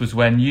acts, was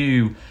when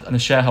you and the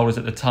shareholders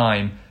at the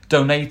time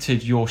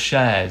donated your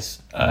shares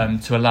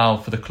to allow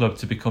for the club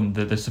to become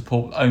the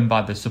support owned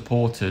by the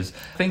supporters.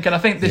 I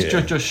think this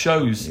just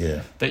shows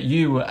that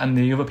you and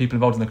the other people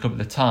involved in the club at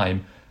the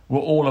time were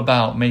all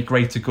about make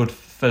greater good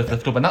for the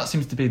club, and that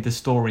seems to be the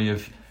story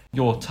of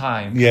your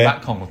time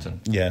at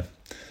Congleton. Yeah,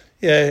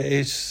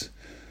 it's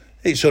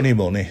only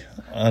money,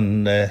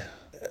 and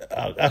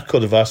I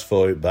could have asked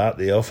for it back.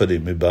 They offered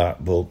it me back,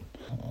 but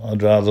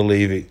I'd rather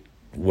leave it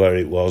where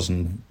it was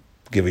and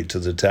give it to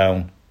the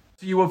town.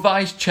 So you were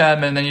vice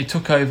chairman, and then you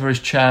took over as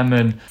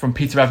chairman from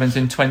Peter Evans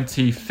in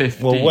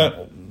 2015.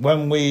 Well,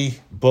 when we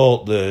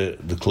bought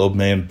the club,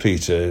 me and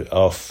Peter,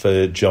 off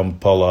John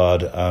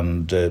Pollard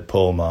and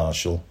Paul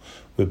Marshall,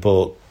 we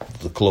bought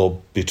the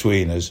club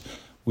between us.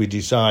 We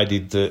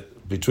decided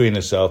that between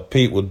ourselves,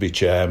 Pete would be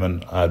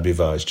chairman, I'd be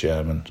vice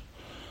chairman.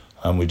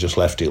 and we just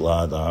left it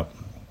like that.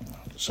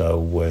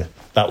 So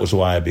that was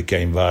why I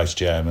became vice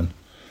chairman.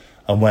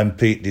 And when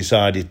Pete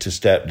decided to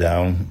step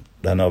down,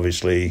 then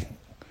obviously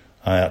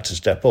I had to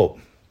step up.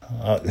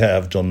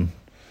 I've done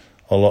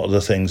a lot of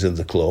the things in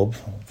the club,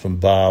 from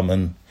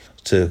barman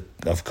to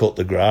I've cut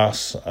the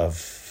grass,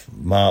 I've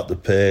marked the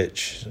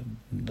pitch.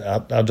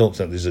 I don't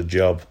think there's a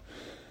job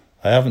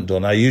I haven't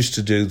done. I used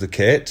to do the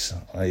kit.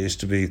 I used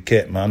to be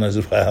kit man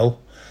as well.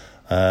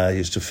 I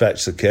used to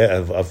fetch the kit.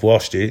 I've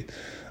washed it.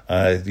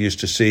 I used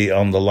to see it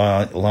on the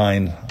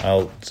line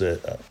out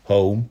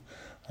home,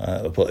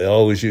 but I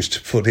always used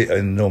to put it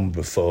in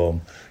number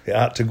form. It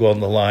had to go on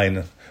the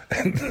line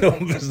and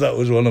numbers. That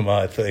was one of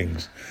my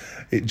things.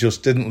 It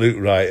just didn't look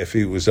right if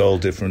it was all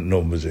different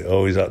numbers. It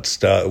always had to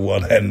start at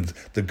one end,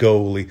 the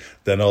goalie,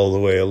 then all the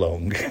way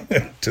along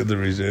to the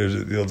reserves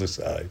at the other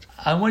side.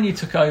 And when you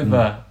took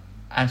over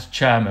as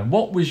chairman,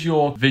 what was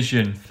your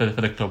vision for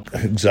the club?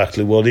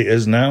 Exactly what it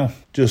is now.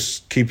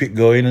 Just keep it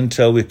going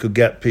until we could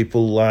get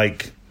people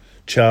like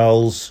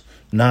Charles,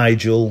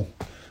 Nigel,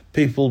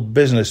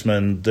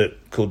 businessmen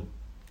that could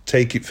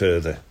take it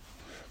further.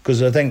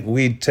 Because I think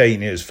we'd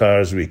taken it as far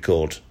as we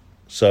could.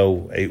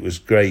 So it was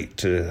great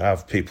to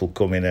have people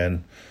coming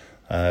in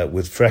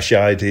with fresh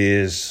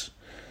ideas.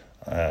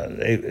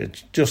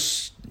 It's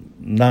just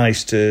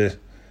nice to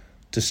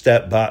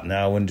step back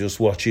now and just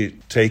watch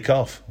it take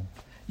off.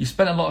 You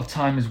spent a lot of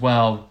time as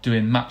well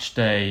doing match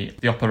day,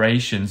 the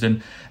operations,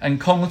 and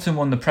Congleton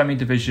won the Premier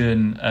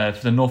Division for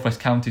the North West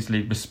Counties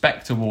League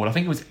Respect Award. I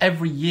think it was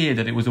every year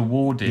that it was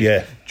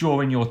awarded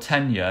during your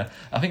tenure.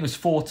 I think it was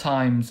 4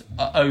 times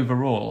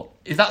overall.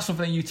 Is that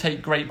something that you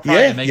take great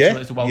pride in, making sure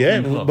that it's a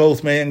welcoming club?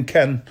 Both me and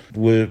Ken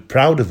were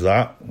proud of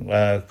that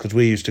because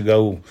we used to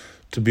go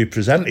to be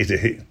presented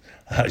it,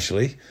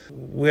 actually.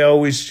 We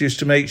always used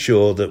to make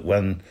sure that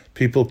when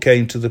people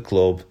came to the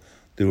club,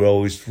 they were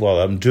always,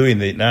 I'm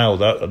doing it now,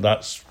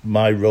 that's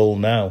my role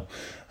now.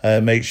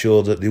 Make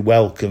sure that they're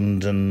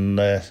welcomed and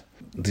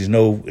there's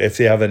no, if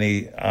they have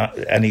any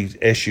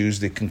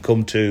issues, they can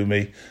come to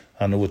me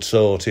and I would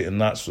sort it,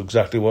 and that's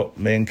exactly what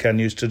me and Ken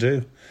used to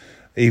do.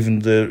 Even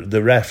the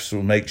refs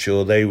will make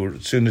sure they were,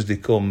 as soon as they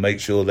come, make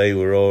sure they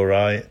were all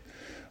right.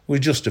 We're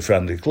just a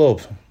friendly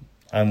club,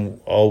 and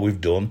all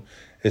we've done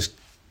is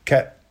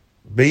kept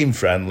being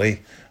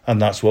friendly, and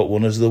that's what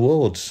won us the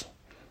awards.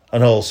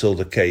 And also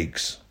the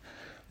cakes.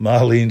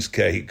 Marlene's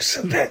cakes,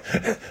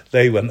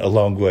 they went a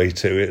long way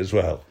to it as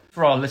well.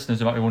 For our listeners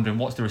who might be wondering,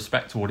 what's the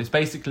Respect Award? It's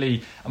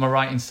basically, am I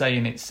right in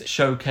saying it's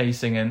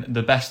showcasing and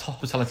the best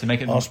hospitality,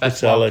 making it the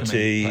best welcoming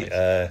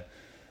place?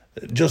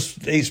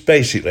 It's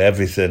basically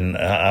everything,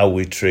 how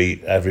we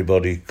treat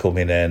everybody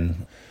coming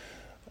in,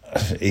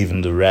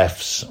 even the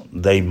refs,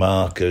 they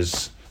mark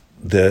us,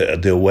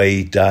 the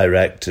away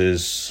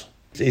directors.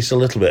 It's a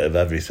little bit of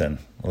everything,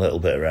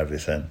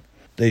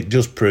 It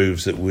just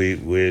proves that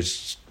we're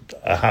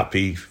a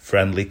happy,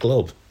 friendly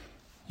club.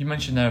 You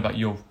mentioned there about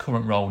your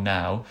current role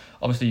now.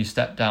 Obviously, you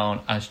stepped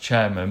down as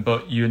chairman,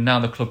 but you're now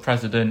the club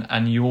president,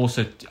 and you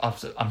also,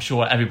 I'm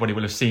sure everybody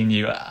will have seen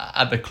you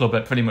at the club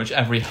at pretty much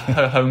every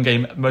home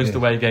game, most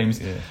away games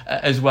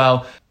as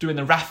well. Doing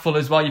the raffle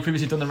as well. You've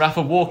previously done the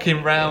raffle,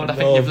 walking round. I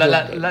think you've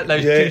let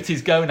those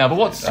duties go now. But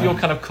what's your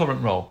kind of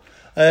current role?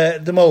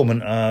 At the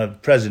moment,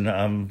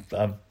 president,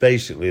 I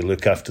basically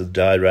look after the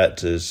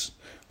directors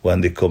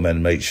when they come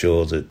in, make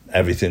sure that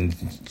everything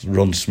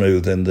runs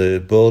smooth in the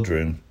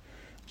boardroom.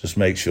 Just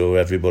make sure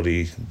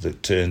everybody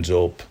that turns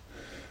up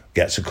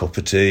gets a cup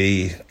of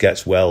tea,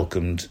 gets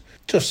welcomed.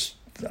 Just,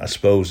 I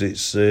suppose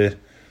it's the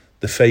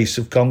face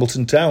of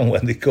Congleton Town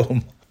when they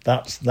come.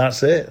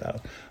 That's it.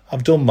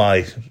 I've done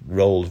my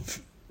role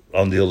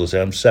on the other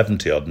side. I'm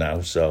 70-odd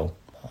now, so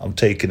I'm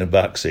taking a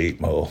back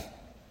seat more,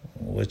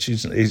 which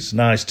is it's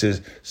nice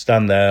to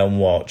stand there and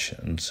watch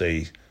and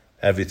see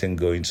everything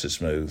going so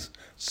smooth.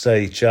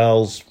 Say,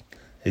 Charles,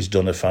 he's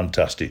done a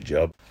fantastic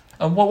job.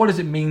 And what does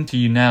it mean to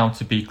you now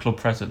to be club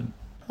president?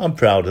 I'm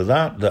proud of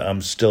that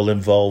I'm still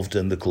involved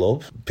in the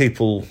club.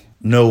 People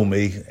know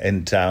me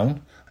in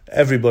town.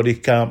 Everybody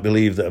can't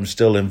believe that I'm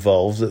still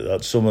involved.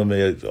 That some of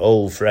my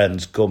old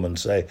friends come and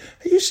say,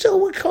 "Are you still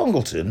with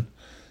Congleton?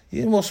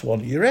 You must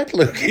want your head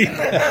looking."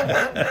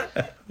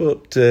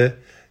 But,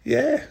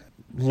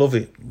 love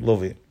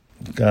it.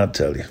 Can't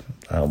tell you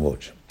how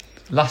much.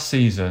 Last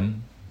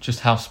season,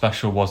 just how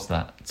special was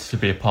that to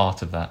be a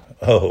part of that?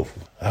 Oh,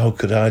 how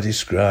could I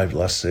describe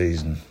last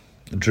season?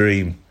 A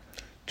dream.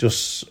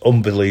 Just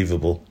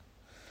unbelievable.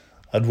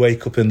 I'd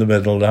wake up in the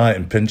middle of the night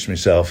and pinch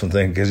myself and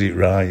think, is it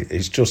right? It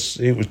was just,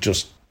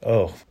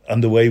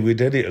 and the way we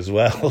did it as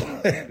well.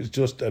 It was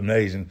just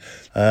amazing.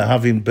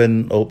 Having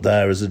been up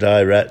there as a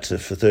director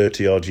for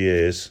 30-odd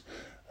years,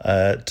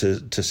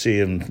 to see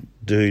him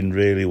doing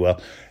really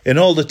well. In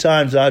all the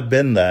times I've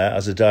been there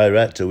as a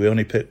director, we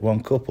only picked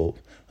one cup up,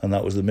 and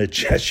that was the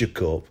Mid-Cheshire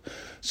Cup.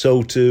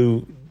 So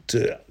to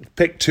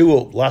pick 2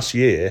 up last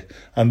year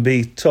and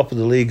be top of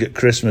the league at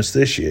Christmas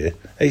this year,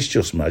 it's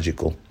just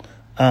magical.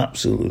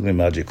 Absolutely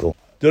magical.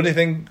 The only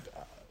thing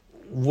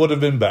would have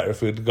been better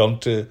if we'd gone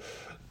to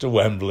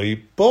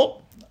Wembley, but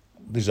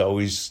there's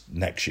always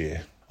next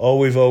year.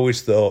 we've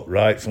always thought,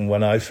 right from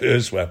when I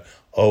first went,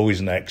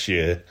 always next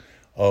year,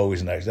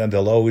 always next. And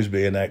there'll always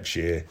be a next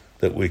year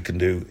that we can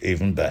do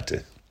even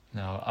better.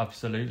 No,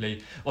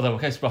 absolutely. Although,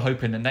 I guess we're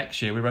hoping that next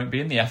year we won't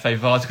be in the FA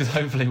Vase, because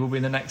hopefully we'll be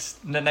in the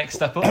next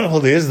step up. Well,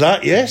 there's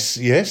that. Yes,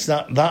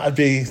 that'd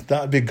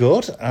be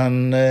good,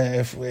 and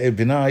if it'd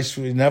be nice.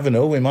 We never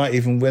know. We might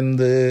even win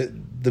the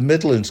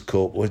Midlands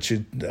Cup, which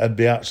would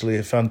be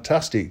actually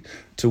fantastic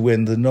to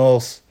win the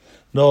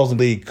Northern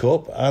League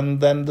Cup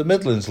and then the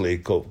Midlands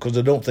League Cup, because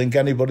I don't think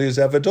anybody has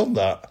ever done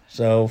that.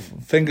 So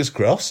fingers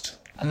crossed.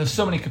 And there's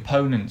so many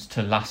components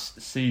to last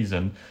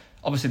season.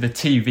 Obviously, the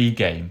TV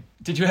game.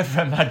 Did you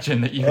ever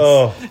imagine that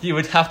you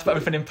would have to put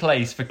everything in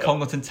place for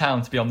Congleton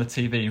Town to be on the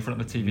TV, in front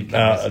of the TV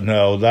cameras?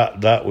 No,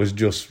 that was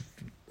just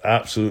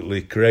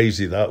absolutely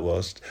crazy. That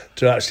was,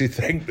 to actually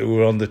think that we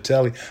were on the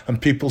telly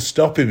and people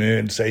stopping me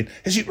and saying,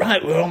 "Is it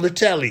right we're on the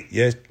telly?"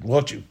 Yes,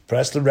 watch it,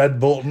 press the red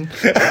button.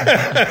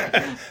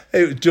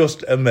 It was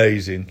just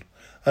amazing.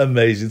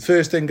 The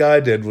first thing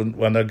I did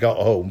when I got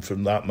home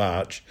from that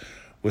match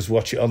was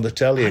watch it on the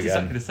telly again.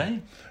 Exactly the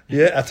same.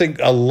 Yeah, I think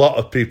a lot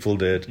of people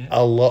did. Yeah.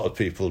 A lot of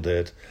people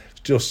did.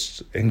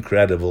 Just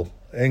incredible.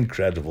 And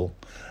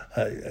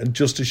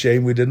just a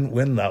shame we didn't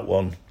win that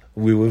one.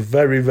 We were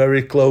very,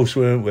 very close,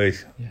 weren't we?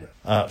 Yeah.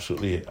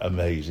 Absolutely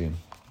amazing.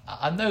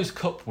 And those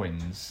cup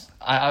wins,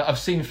 I've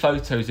seen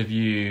photos of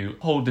you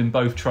holding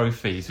both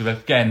trophies with,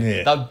 again,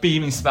 that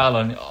beaming smile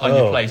on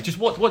your face. Just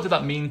what did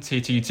that mean to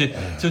you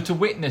to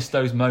witness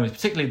those moments,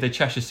 particularly the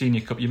Cheshire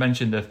Senior Cup? You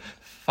mentioned the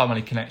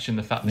family connection,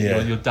 the fact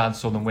that your dad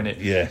saw them win it.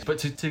 Yeah. But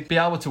to be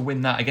able to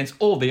win that against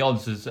all the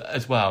odds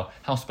as well,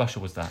 how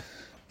special was that?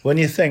 When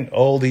you think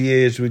all the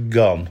years we'd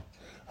gone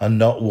and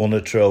not won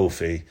a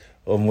trophy,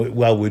 and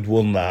we'd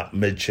won that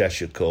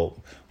Mid-Cheshire Cup,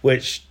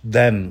 which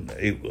then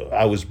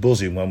I was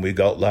buzzing when we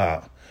got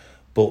that.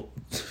 But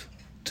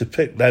to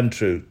pick them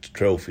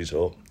trophies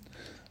up,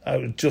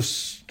 it was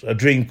just a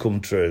dream come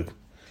true.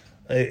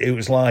 It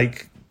was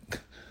like,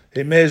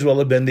 it may as well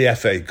have been the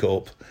FA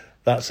Cup.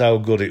 That's how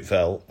good it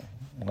felt.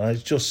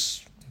 It's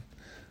just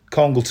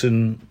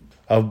Congleton.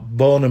 I'm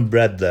born and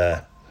bred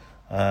there,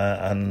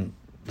 and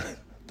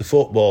the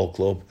football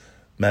club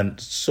meant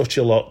such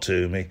a lot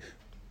to me.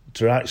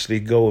 To actually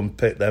go and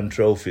pick them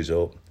trophies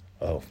up,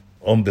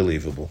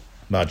 unbelievable,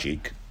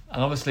 magic.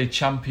 And obviously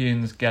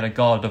champions get a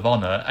Guard of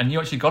Honour, and you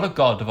actually got a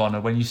Guard of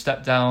Honour when you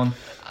stepped down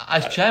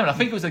as chairman. I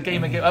think it was a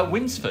game at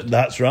Winsford.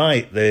 That's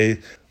right.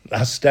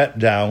 I stepped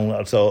down,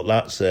 I thought,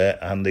 that's it,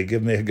 and they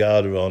give me a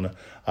Guard of Honour.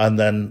 And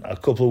then a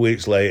couple of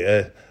weeks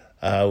later,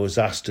 I was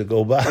asked to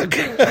go back.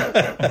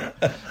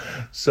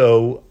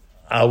 So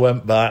I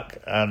went back,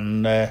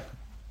 and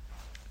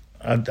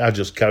I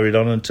just carried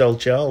on until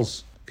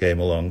Charles came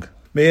along.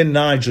 Me and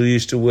Nigel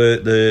used to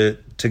work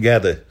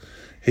together.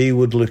 He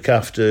would look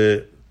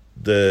after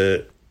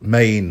the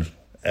main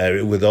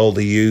area with all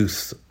the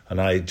youth,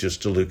 and I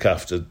just to look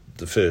after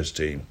the first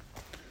team.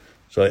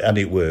 So, and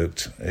it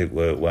worked. It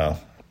worked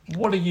well.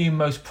 What are you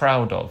most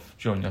proud of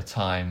during your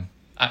time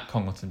at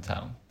Congleton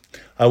Town?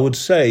 I would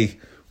say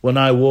when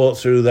I walk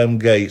through them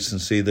gates and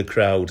see the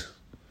crowd,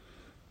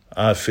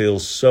 I feel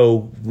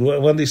so.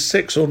 When there's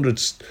 600,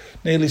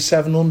 nearly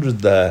 700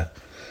 there,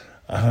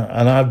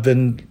 and I've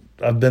been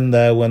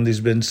there when there's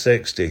been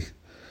 60.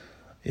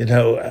 You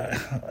know,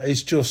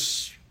 it's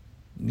just,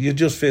 you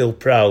just feel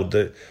proud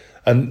that,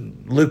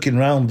 and looking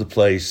round the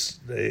place,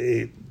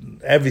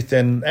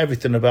 everything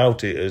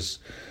about it is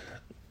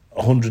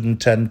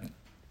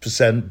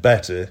 110%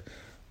 better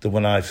than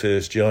when I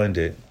first joined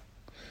it.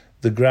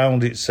 The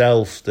ground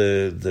itself,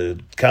 the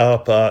car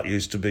park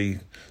used to be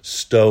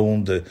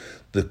stone, the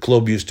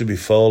club used to be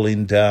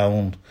falling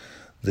down,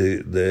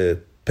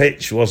 the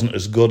pitch wasn't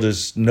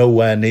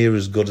nowhere near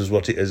as good as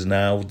what it is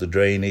now, the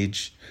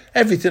drainage.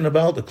 Everything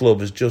about the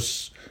club has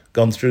just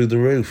gone through the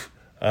roof,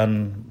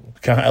 and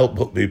can't help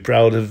but be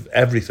proud of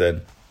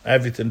everything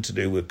to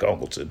do with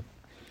Congleton.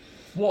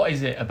 What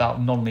is it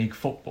about non-league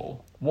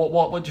football?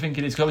 What do you think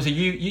it is? Because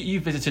obviously you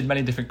visited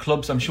many different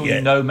clubs. I'm sure you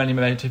know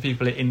many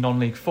people in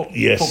non-league football.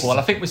 And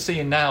I think we're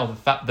seeing now the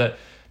fact that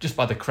just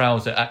by the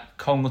crowds at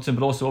Congleton,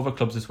 but also other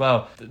clubs as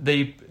well,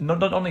 the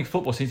non-league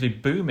football seems to be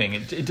booming.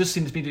 It does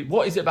seem to be.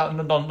 What is it about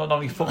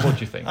non-league football, do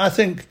you think? I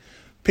think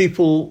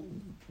people,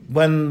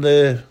 when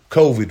the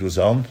COVID was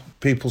on,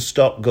 people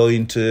stopped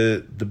going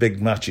to the big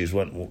matches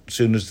as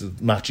soon as the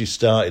matches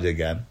started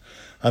again,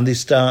 and they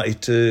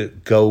started to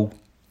go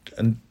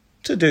and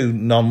to do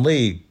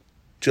non-league,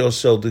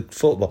 just so the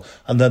football.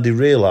 And then they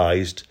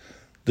realised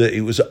that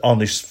it was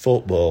honest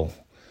football,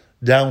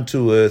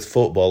 down-to-earth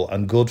football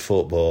and good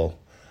football,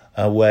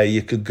 where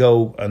you could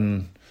go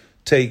and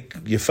take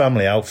your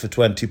family out for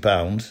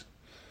 £20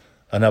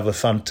 and have a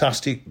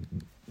fantastic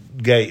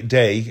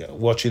day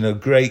watching a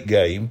great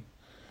game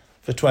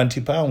for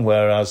 £20,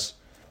 whereas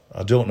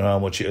I don't know how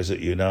much it is at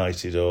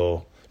United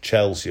or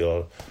Chelsea,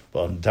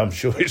 but I'm damn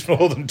sure it's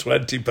more than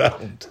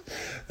 £20.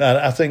 And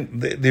I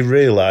think they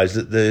realised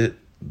that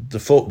the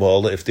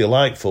football, that if they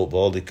like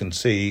football, they can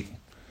see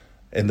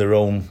in their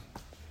own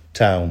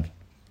town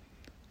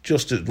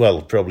just as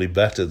well, probably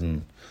better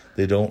than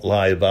They don't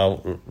lie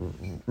about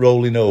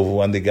rolling over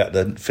when they get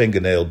their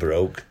fingernail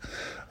broke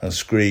and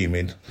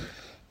screaming.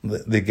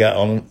 They get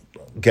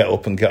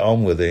up and get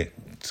on with it.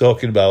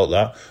 Talking about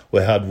that, we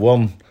had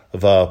one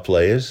of our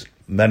players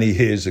many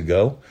years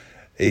ago.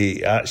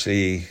 He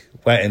actually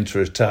went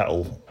into a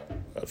tattle,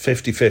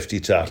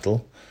 50-50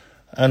 tattle,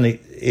 and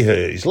he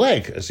hurt his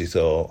leg, as he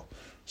thought.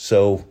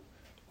 So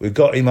we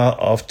got him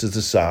off to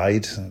the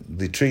side.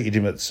 They treated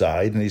him at the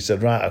side, and he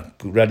said, right,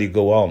 I'm ready to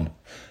go on.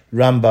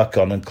 Ran back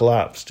on and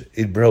collapsed.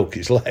 He broke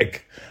his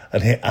leg,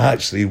 and he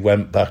actually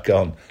went back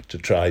on to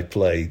try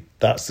play.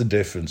 That's the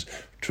difference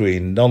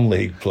between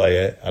non-league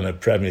player and a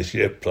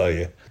Premiership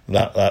player.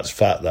 That's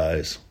fact, that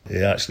is.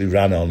 He actually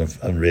ran on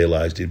and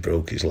realised he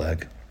broke his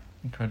leg.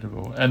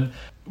 Incredible. And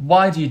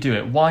why do you do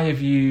it? Why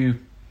have you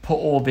put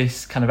all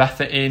this kind of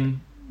effort in,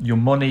 your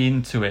money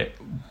into it?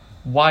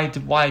 Why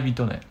have you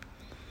done it?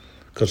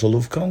 Because I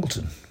love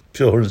Congleton,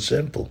 pure and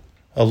simple.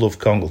 I love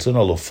Congleton,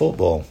 I love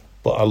football,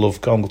 but I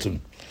love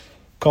Congleton.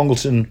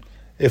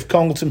 If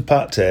Congleton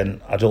packed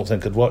in, I don't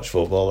think I'd watch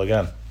football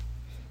again.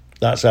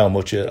 That's how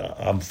much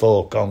I'm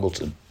for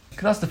Congleton.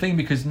 That's the thing,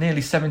 because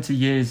nearly 70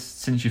 years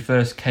since you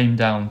first came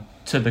down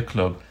to the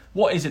club,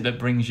 what is it that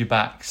brings you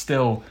back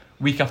still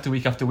week after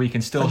week after week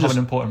and still have an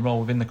important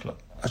role within the club?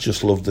 I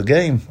just love the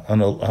game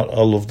and I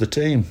love the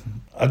team.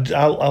 I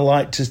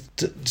like to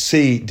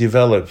see it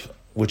develop,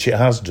 which it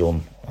has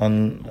done.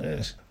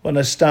 And when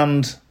I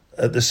stand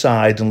at the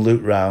side and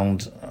look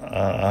round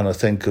and I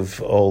think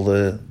of all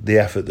the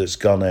effort that's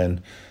gone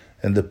in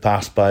the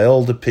past by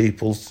all the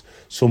people,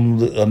 some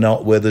that are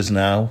not with us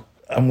now,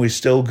 and we're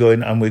still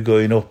going, and we're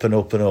going up and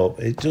up and up.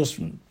 It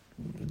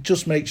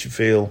just makes you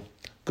feel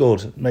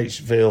good. It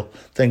makes you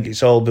think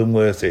it's all been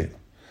worth it.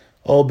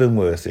 All been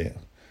worth it.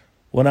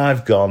 When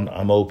I've gone,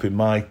 I'm hoping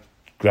my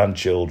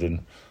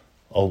grandchildren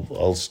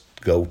I'll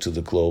go to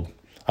the club.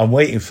 I'm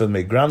waiting for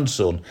my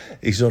grandson.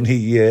 He's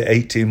only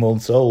 18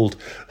 months old.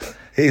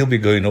 He'll be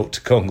going up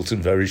to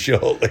Congleton very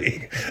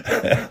shortly.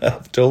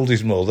 I've told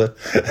his mother.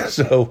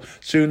 So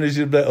soon as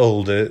he's a bit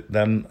older,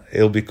 then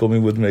he'll be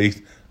coming with me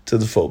to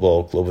the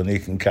football club and he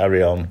can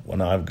carry on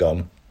when I've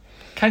gone.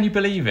 Can you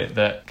believe it,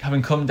 that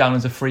having come down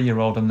as a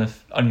 3-year-old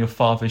on your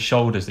father's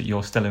shoulders, that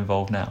you're still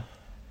involved now?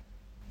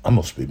 I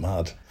must be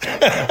mad.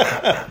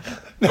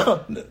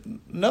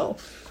 No.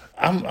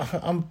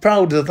 I'm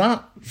proud of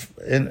that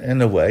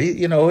in a way.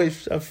 You know,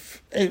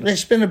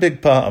 it's been a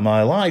big part of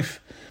my life.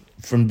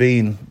 From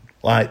being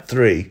like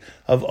 3,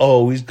 I've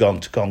always gone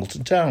to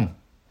Congleton Town.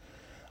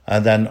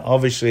 And then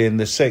obviously in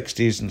the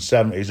 60s and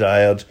 70s I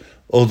had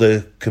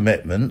other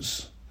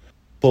commitments.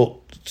 But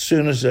as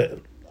soon as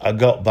I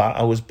got back,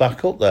 I was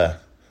back up there.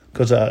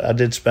 Because I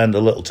did spend a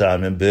little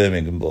time in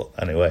Birmingham, but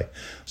anyway,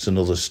 it's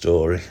another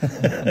story.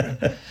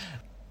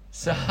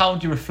 So how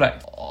do you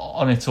reflect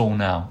on it all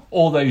now?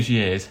 All those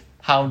years,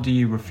 how do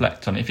you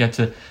reflect on it? If you had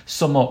to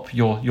sum up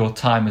your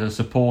time as a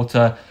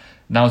supporter,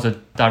 now as a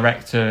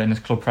director and as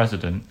club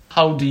president,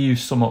 how do you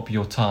sum up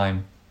your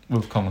time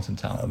with Congleton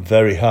Town? A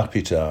very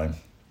happy time.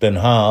 Been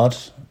hard.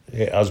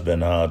 It has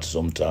been hard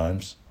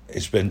sometimes.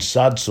 It's been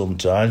sad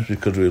sometimes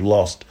because we've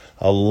lost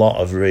a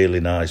lot of really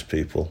nice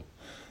people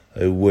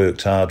who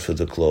worked hard for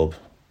the club.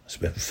 It's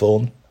been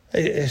fun.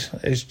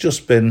 It's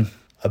just been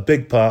a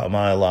big part of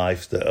my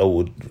life that I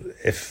would,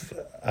 if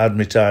I had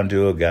my time to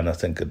do again, I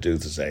think I'd do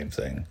the same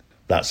thing.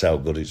 That's how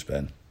good it's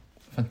been.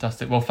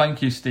 Fantastic. Well,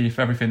 thank you, Steve,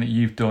 for everything that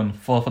you've done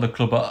for the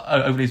club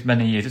over these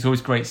many years. It's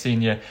always great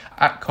seeing you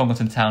at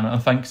Congleton Town,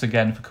 and thanks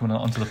again for coming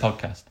onto the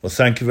podcast. Well,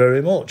 thank you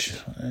very much.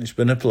 It's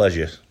been a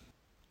pleasure.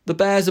 The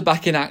Bears are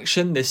back in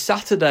action this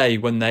Saturday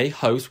when they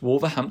host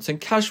Wolverhampton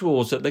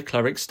Casuals at the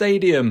Cleric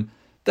Stadium.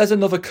 There's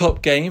another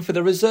cup game for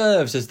the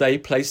reserves as they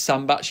play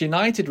Sandbach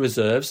United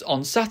reserves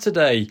on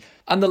Saturday.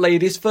 And the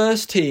ladies'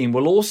 first team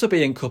will also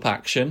be in cup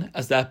action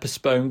as their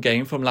postponed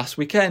game from last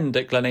weekend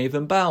at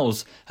Glenavon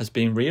Bells has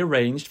been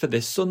rearranged for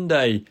this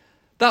Sunday.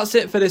 That's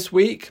it for this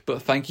week,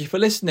 but thank you for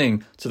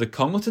listening to the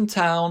Congleton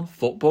Town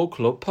Football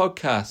Club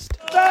podcast.